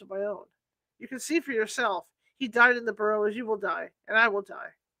the left of my own. You can see for yourself. He died in the burrow as you will die, and I will die.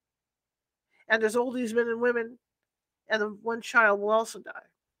 And as all these men and women and the one child will also die.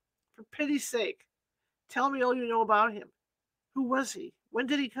 For pity's sake, tell me all you know about him. Who was he? When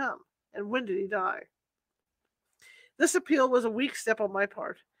did he come? And when did he die? This appeal was a weak step on my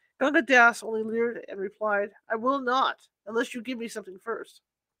part. Gunga Das only leered and replied, I will not, unless you give me something first.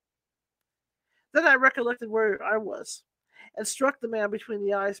 Then I recollected where I was, and struck the man between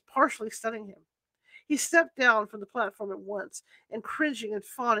the eyes, partially stunning him. He stepped down from the platform at once, and cringing and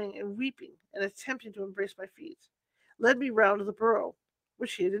fawning and weeping and attempting to embrace my feet, led me round to the burrow,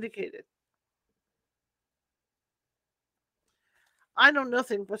 which he had indicated. I know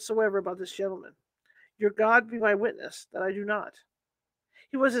nothing whatsoever about this gentleman. Your God be my witness that I do not.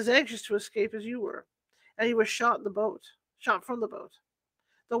 He was as anxious to escape as you were, and he was shot from the boat,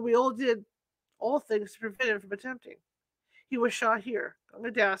 though we all did all things to prevent him from attempting. He was shot here.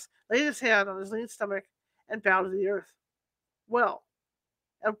 Gunga Das laid his hand on his lean stomach and bowed to the earth. Well,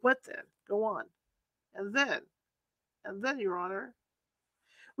 and what then? Go on. And then, your honor,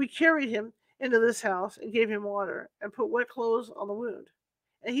 We carried him into this house and gave him water and put wet clothes on the wound.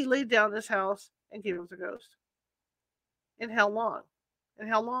 And he laid down in this house and gave up the ghost. And how long? And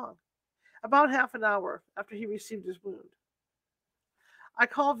how long? About half an hour after he received his wound. I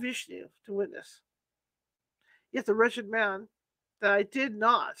called Vishnu to witness. Yet the wretched man that I did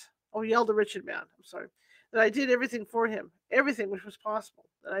not, oh, yelled the wretched man, I'm sorry, that I did everything for him, everything which was possible,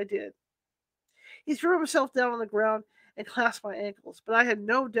 that I did. He threw himself down on the ground and clasped my ankles, but I had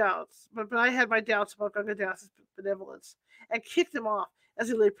no doubts, but I had my doubts about Gangadas's benevolence, and kicked him off as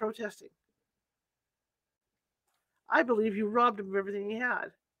he lay protesting. I believe you robbed him of everything he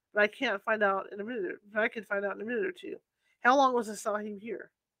had, but I can't find out in a minute. But I can find out in a minute or two. How long was the Sahib here?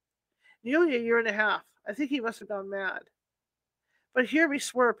 Nearly a year and a half. I think he must have gone mad. But hear me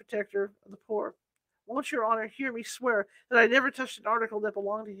swear, protector of the poor. Won't your honor hear me swear that I never touched an article that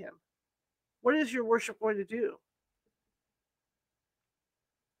belonged to him? What is your worship going to do?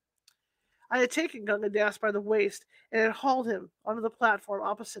 I had taken Gangadas by the waist and had hauled him onto the platform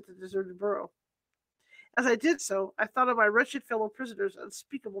opposite the deserted burrow. As I did so, I thought of my wretched fellow prisoner's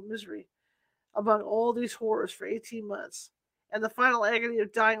unspeakable misery among all these horrors for 18 months, and the final agony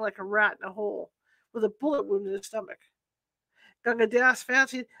of dying like a rat in a hole, with a bullet wound in his stomach. Gangadas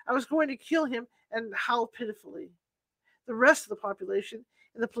fancied I was going to kill him and howled pitifully. The rest of the population,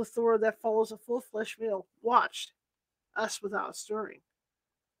 in the plethora that follows a full-fledged meal, watched us without stirring.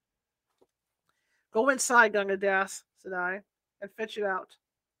 Go inside, Gangadas, said I, and fetch it out.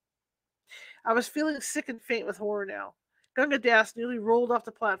 I was feeling sick and faint with horror now. Gangadas nearly rolled off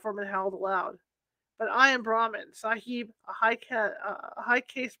the platform and howled aloud. But I am Brahmin, Sahib, a high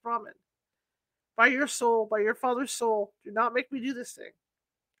caste Brahmin. By your soul, by your father's soul, do not make me do this thing.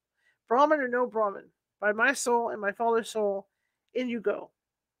 Brahmin or no Brahmin, by my soul and my father's soul, in you go,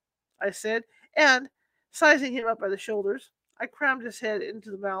 I said, and, sizing him up by the shoulders, I crammed his head into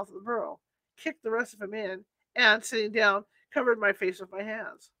the mouth of the burrow, kicked the rest of him in, and, sitting down, covered my face with my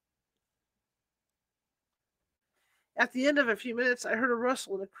hands. At the end of a few minutes, I heard a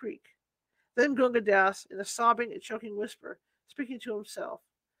rustle and a creak. Then Gangadas, in a sobbing and choking whisper, speaking to himself.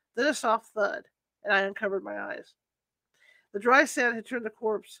 Then a soft thud, and I uncovered my eyes. The dry sand had turned the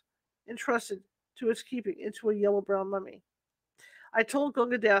corpse, entrusted to its keeping, into a yellow-brown mummy. I told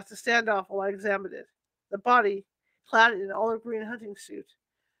Gangadas to stand off while I examined it. The body, clad in an olive-green hunting suit,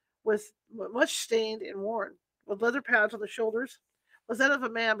 with much stained and worn, with leather pads on the shoulders, was that of a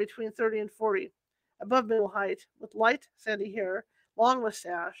man between 30 and 40, above middle height, with light, sandy hair, long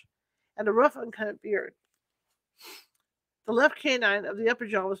mustache, and a rough, unkempt beard. The left canine of the upper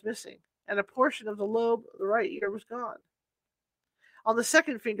jaw was missing, and a portion of the lobe of the right ear was gone. On the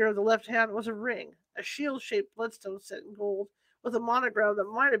second finger of the left hand was a ring, a shield-shaped bloodstone set in gold, with a monogram that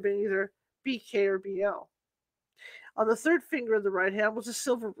might have been either BK or BL. On the third finger of the right hand was a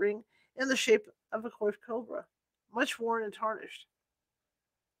silver ring in the shape of a coiffed cobra, much worn and tarnished.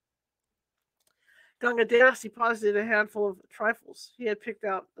 Gangadas deposited a handful of trifles he had picked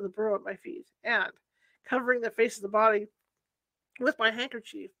out of the burrow at my feet, and, covering the face of the body with my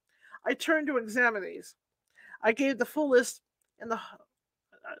handkerchief, I turned to examine these. I give the full list in the hope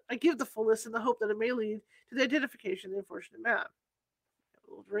that it may lead to the identification of the unfortunate man. A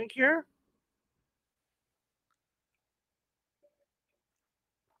little drink here.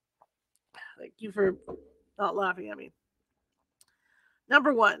 Thank you for not laughing at me.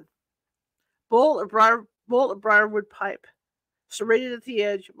 Number 1. Bowl of briarwood pipe, serrated at the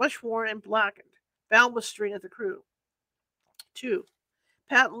edge, much worn and blackened, bound with string at the crew. 2.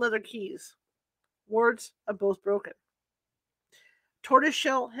 Patent leather keys, wards of both broken.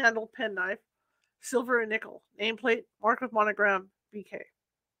 Tortoiseshell handled penknife, silver and nickel, nameplate, marked with monogram BK.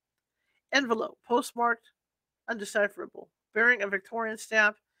 Envelope, postmarked, undecipherable, bearing a Victorian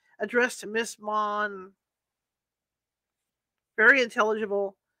stamp, addressed to Miss Mon. Very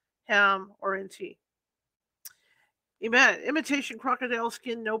intelligible, Ham or NT. Imitation crocodile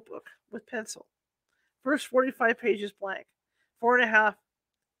skin notebook with pencil. First 45 pages blank. 4.5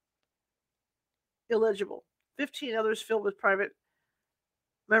 illegible. 15 others filled with private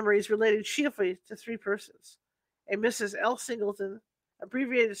memories related chiefly to 3 persons. A Mrs. L. Singleton,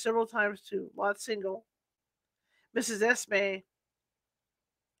 abbreviated several times to Lot Single, Mrs. S. May,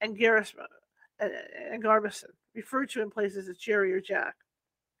 and Garbison, referred to in places as Jerry or Jack.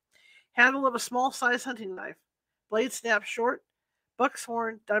 Handle of a small-sized hunting knife, blade snapped short, buck's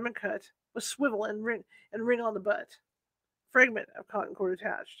horn, diamond cut, with swivel and ring on the butt. Fragment of cotton cord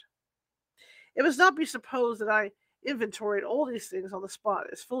attached. It must not be supposed that I inventoried all these things on the spot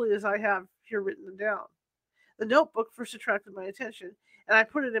as fully as I have here written them down. The notebook first attracted my attention, and I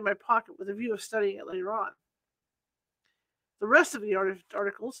put it in my pocket with a view of studying it later on. The rest of the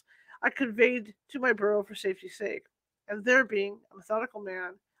articles I conveyed to my burrow for safety's sake, and there being a methodical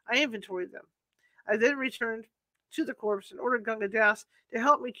man, I inventoried them. I then returned to the corpse and ordered Gunga Das to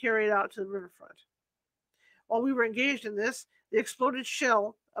help me carry it out to the riverfront. While we were engaged in this, the exploded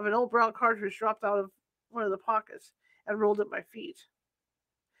shell of an old brown cartridge dropped out of one of the pockets and rolled at my feet.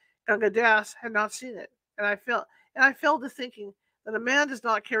 Gunga Das had not seen it, and I fell to thinking that a man does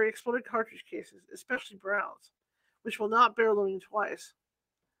not carry exploded cartridge cases, especially Browns, which will not bear loading twice,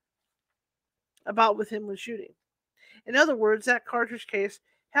 about with him when shooting. In other words, that cartridge case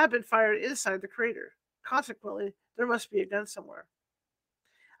had been fired inside the crater. Consequently, there must be a gun somewhere.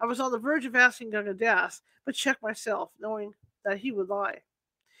 I was on the verge of asking Gunga Das, but checked myself, knowing that he would lie.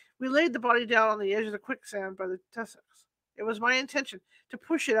 We laid the body down on the edge of the quicksand by the tussocks. It was my intention to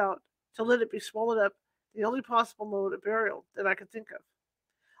push it out, to let it be swallowed up, the only possible mode of burial that I could think of.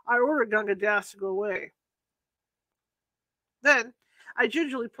 I ordered Gunga Das to go away. Then, I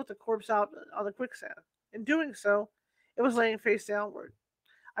gingerly put the corpse out on the quicksand. In doing so, it was laying face downward.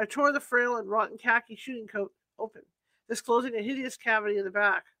 I tore the frail and rotten khaki shooting coat open, disclosing a hideous cavity in the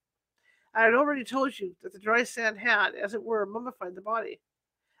back. I had already told you that the dry sand had, as it were, mummified the body.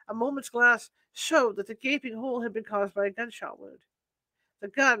 A moment's glass showed that the gaping hole had been caused by a gunshot wound. The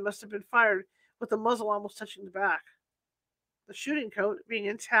gun must have been fired with the muzzle almost touching the back. The shooting coat, being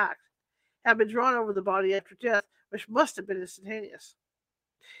intact, had been drawn over the body after death, which must have been instantaneous.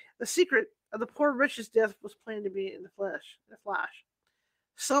 The secret of the poor wretch's death was plain to me in the flash.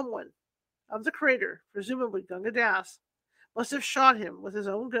 Someone of the crater, presumably Gunga Das, must have shot him with his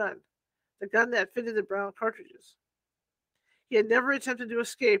own gun, the gun that fitted the brown cartridges. He had never attempted to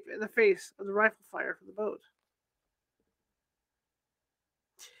escape in the face of the rifle fire from the boat.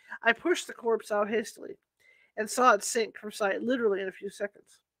 I pushed the corpse out hastily and saw it sink from sight literally in a few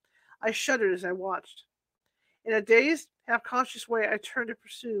seconds. I shuddered as I watched. In a dazed, half-conscious way, I turned to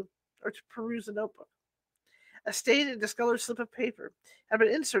peruse the notebook. A stained and discolored slip of paper had been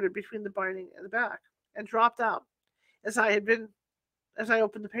inserted between the binding and the back, and dropped out as I opened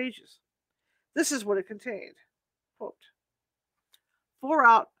the pages. This is what it contained. Quote, four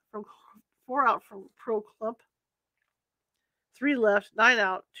out from Pro Clump, 3 left, 9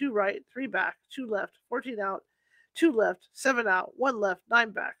 out, 2 right, 3 back, 2 left, 14 out, 2 left, 7 out, 1 left,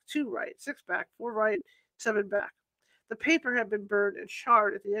 9 back, 2 right, 6 back, 4 right, 7 back. The paper had been burned and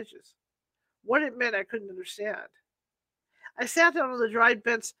charred at the edges. What it meant I couldn't understand. I sat down on the dried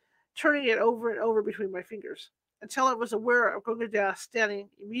bench, turning it over and over between my fingers, until I was aware of Gunga Das standing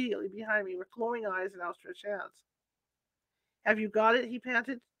immediately behind me with glowing eyes and outstretched hands. Have you got it? He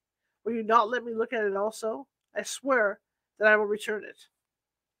panted. Will you not let me look at it also? I swear that I will return it.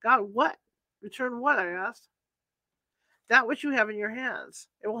 Got what? Return what? I asked. That which you have in your hands.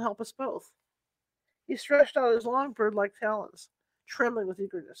 It will help us both. He stretched out his long bird-like talons, trembling with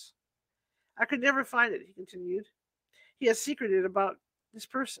eagerness. I could never find it, he continued. He had secreted about this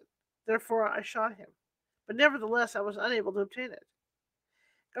person. Therefore, I shot him. But nevertheless, I was unable to obtain it.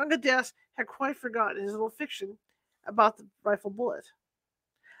 Gunga Das had quite forgotten his little fiction about the rifle bullet.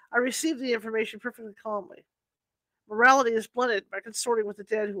 I received the information perfectly calmly. Morality is blunted by consorting with the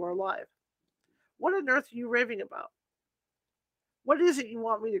dead who are alive. What on earth are you raving about? What is it you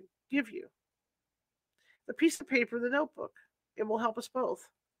want me to give you? The piece of paper, the notebook. It will help us both.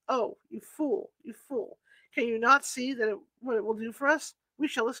 Oh, you fool, you fool. Can you not see that what it will do for us? We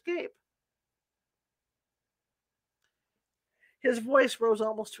shall escape. His voice rose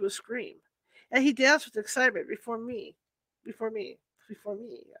almost to a scream, and he danced with excitement before me.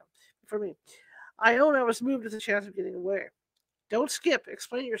 I own I was moved at the chance of getting away. Don't skip.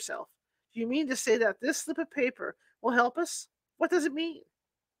 Explain yourself. Do you mean to say that this slip of paper will help us? What does it mean?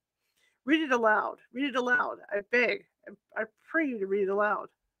 Read it aloud. Read it aloud. I beg. I pray you to read it aloud.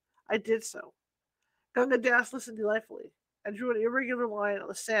 I did so. Gunga Das listened delightfully and drew an irregular line on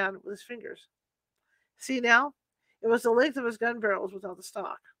the sand with his fingers. See now? It was the length of his gun barrels without the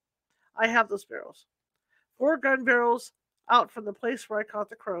stock. I have those barrels. 4 gun barrels out from the place where I caught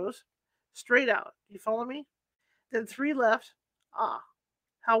the crows. Straight out. You follow me? Then 3 left. Ah,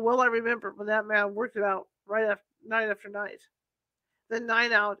 how well I remember when that man worked it out night after night. Then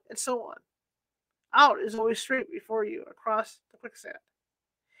 9 out, and so on. Out is always straight before you, across the quicksand.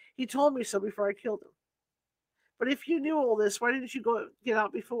 He told me so before I killed him. But if you knew all this, why didn't you get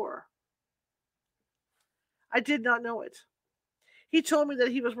out before? I did not know it. He told me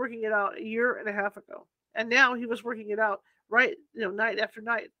that he was working it out a year and a half ago, and now he was working it out night after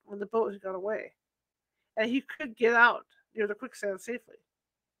night when the boat had got away, and he could get out near the quicksand safely.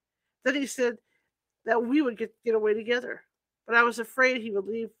 Then he said that we would get away together, but I was afraid he would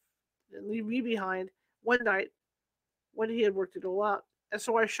leave me behind one night when he had worked it all out, and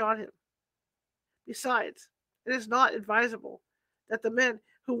so I shot him. Besides, it is not advisable that the men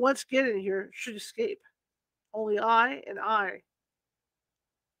who once get in here should escape. Only I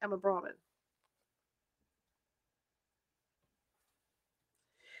am a Brahmin.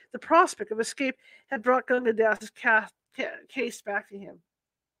 The prospect of escape had brought Gunga Das's case back to him.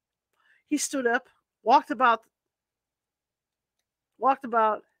 He stood up, walked about, walked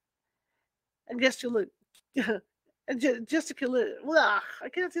about, and gesticulated. and gesticulated. I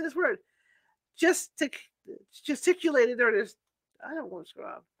can't say this word. Gesticulated. There it is. I don't want to go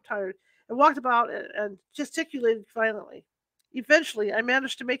out. I'm tired. And walked about and gesticulated violently. Eventually, I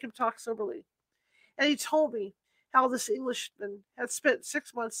managed to make him talk soberly, and he told me how this Englishman had spent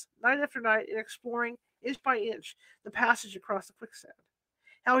 6 months, night after night, in exploring, inch by inch, the passage across the quicksand.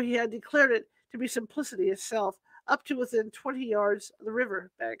 How he had declared it to be simplicity itself, up to within 20 yards of the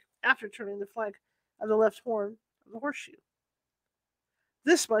river bank, after turning the flank of the left horn of the horseshoe.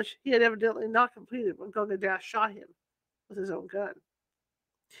 This much he had evidently not completed when Gunga Das shot him with his own gun.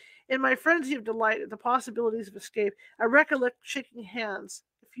 In my frenzy of delight at the possibilities of escape, I recollect shaking hands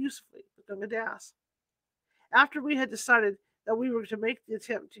effusively with Gunga Das, after we had decided that we were to make the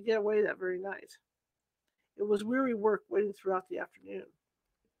attempt to get away that very night. It was weary work waiting throughout the afternoon.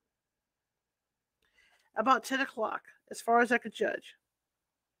 About 10 o'clock, as far as I could judge.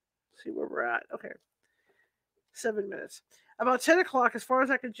 Let's see where we're at. Okay. 7 minutes. About 10 o'clock, as far as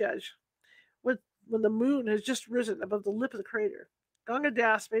I could judge, when the moon has just risen above the lip of the crater, Gunga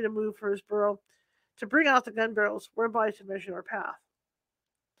Das made a move for his burrow to bring out the gun barrels whereby to measure our path.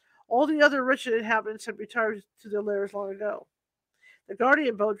 All the other wretched inhabitants had retired to their lairs long ago. The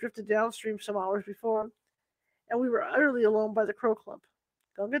guardian boat drifted downstream some hours before, and we were utterly alone by the crow clump.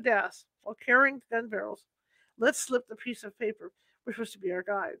 Gunga Das, while carrying the gun barrels, let slip the piece of paper which was to be our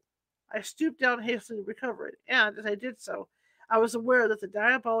guide. I stooped down hastily to recover it, and as I did so, I was aware that the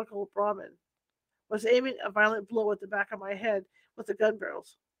diabolical Brahmin was aiming a violent blow at the back of my head with the gun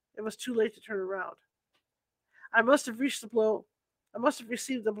barrels. It was too late to turn around. I must have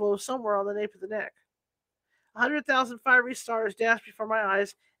received the blow somewhere on the nape of the neck. 100,000 fiery stars dashed before my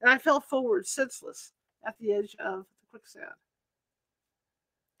eyes, and I fell forward senseless at the edge of the quicksand.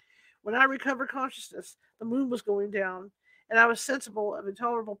 When I recovered consciousness, the moon was going down, and I was sensible of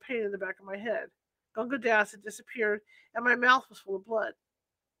intolerable pain in the back of my head. Gunga Das had disappeared, and my mouth was full of blood.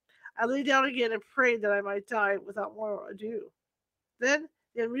 I lay down again and prayed that I might die without more ado. Then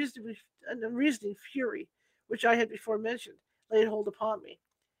the unreasoning fury, which I had before mentioned, laid hold upon me,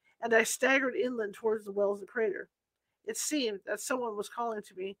 and I staggered inland towards the wells of the crater. It seemed that someone was calling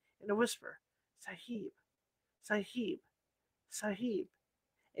to me in a whisper, "Sahib, Sahib, Sahib,"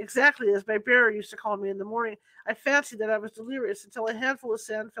 exactly as my bearer used to call me in the morning. I fancied that I was delirious until a handful of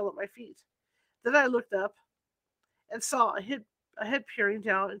sand fell at my feet. Then I looked up and saw a head peering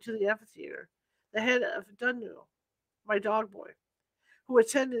down into the amphitheater, the head of Dunu, my dog boy, who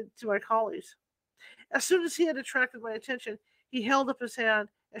attended to my collies. As soon as he had attracted my attention, he held up his hand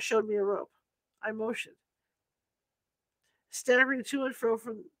and showed me a rope. I motioned, staggering to and fro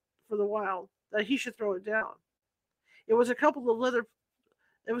for the while, that he should throw it down. It was a couple of leather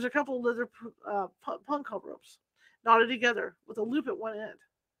punko ropes, knotted together with a loop at one end.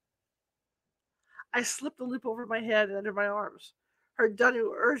 I slipped the loop over my head and under my arms, heard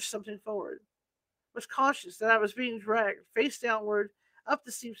Dunu urge something forward, was conscious that I was being dragged face downward up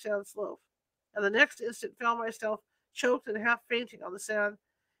the steep sand slope, and the next instant found myself choked and half fainting on the sand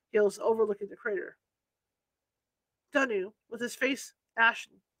hills overlooking the crater. Dunu, with his face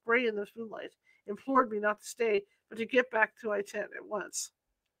ashen, gray in the moonlight, implored me not to stay, but to get back to my tent at once.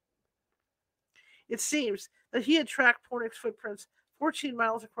 It seems that he had tracked Pornick's footprints 14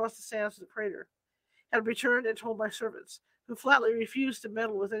 miles across the sands of the crater, had returned and told my servants, who flatly refused to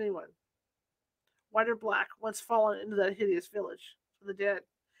meddle with anyone, white or black, once fallen into that hideous village of the dead.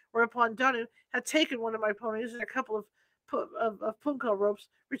 Whereupon Dunu had taken one of my ponies and a couple of punko ropes,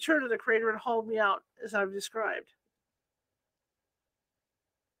 returned to the crater, and hauled me out as I've described.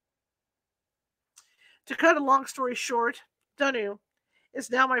 To cut a long story short, Dunu is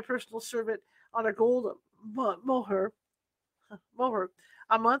now my personal servant on a gold moher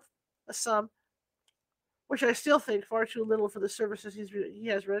a month, a sum which I still think far too little for the services he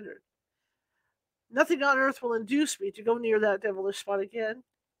has rendered. Nothing on earth will induce me to go near that devilish spot again,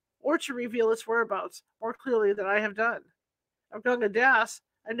 or to reveal its whereabouts more clearly than I have done. Of Gunga Das,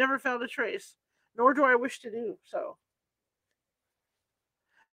 I never found a trace, nor do I wish to do so.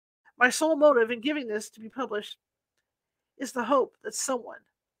 My sole motive in giving this to be published is the hope that someone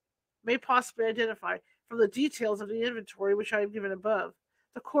may possibly identify, from the details of the inventory which I have given above,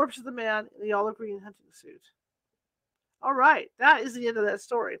 the corpse of the man in the olive green hunting suit. All right, that is the end of that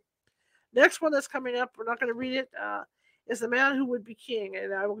story. Next one that's coming up, we're not going to read it, is The Man Who Would Be King,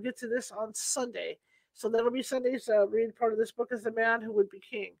 and I will get to this on Sunday. So that'll be Sunday's read part of this book is The Man Who Would Be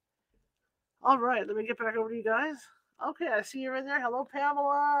King. All right, let me get back over to you guys. Okay, I see you're in there. Hello,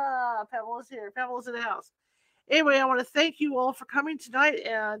 Pamela. Pamela's here. Pamela's in the house. Anyway, I want to thank you all for coming tonight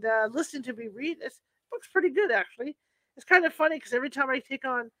and listening to me read. This book's pretty good, actually. It's kind of funny because every time I take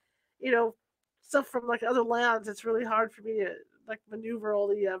on, you know, stuff from like other lands, it's really hard for me to like maneuver all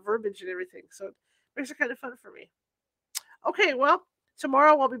the verbiage and everything. So it makes it kind of fun for me. Okay, well,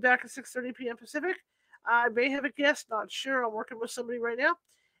 tomorrow I'll be back at 6:30 p.m. Pacific. I may have a guest, not sure. I'm working with somebody right now.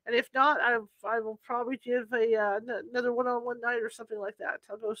 And if not, I will probably give another one-on-one night or something like that.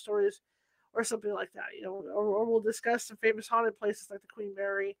 Tell ghost stories or something like that, or we'll discuss some famous haunted places like the Queen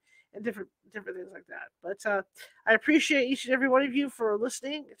Mary and different things like that. But I appreciate each and every one of you for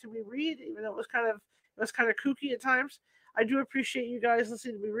listening to me read, even though it was kind of kooky at times. I do appreciate you guys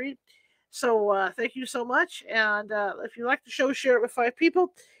listening to me read. So thank you so much. And if you like the show, share it with 5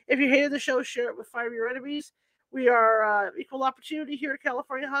 people. If you hated the show, share it with 5 of your enemies. We are equal opportunity here at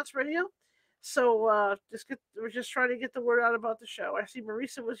California Haunts Radio. So we're just trying to get the word out about the show. I see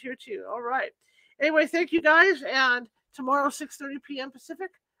Marisa was here too. All right. Anyway, thank you guys. And tomorrow, 6:30 p.m.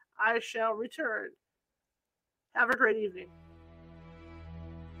 Pacific, I shall return. Have a great evening.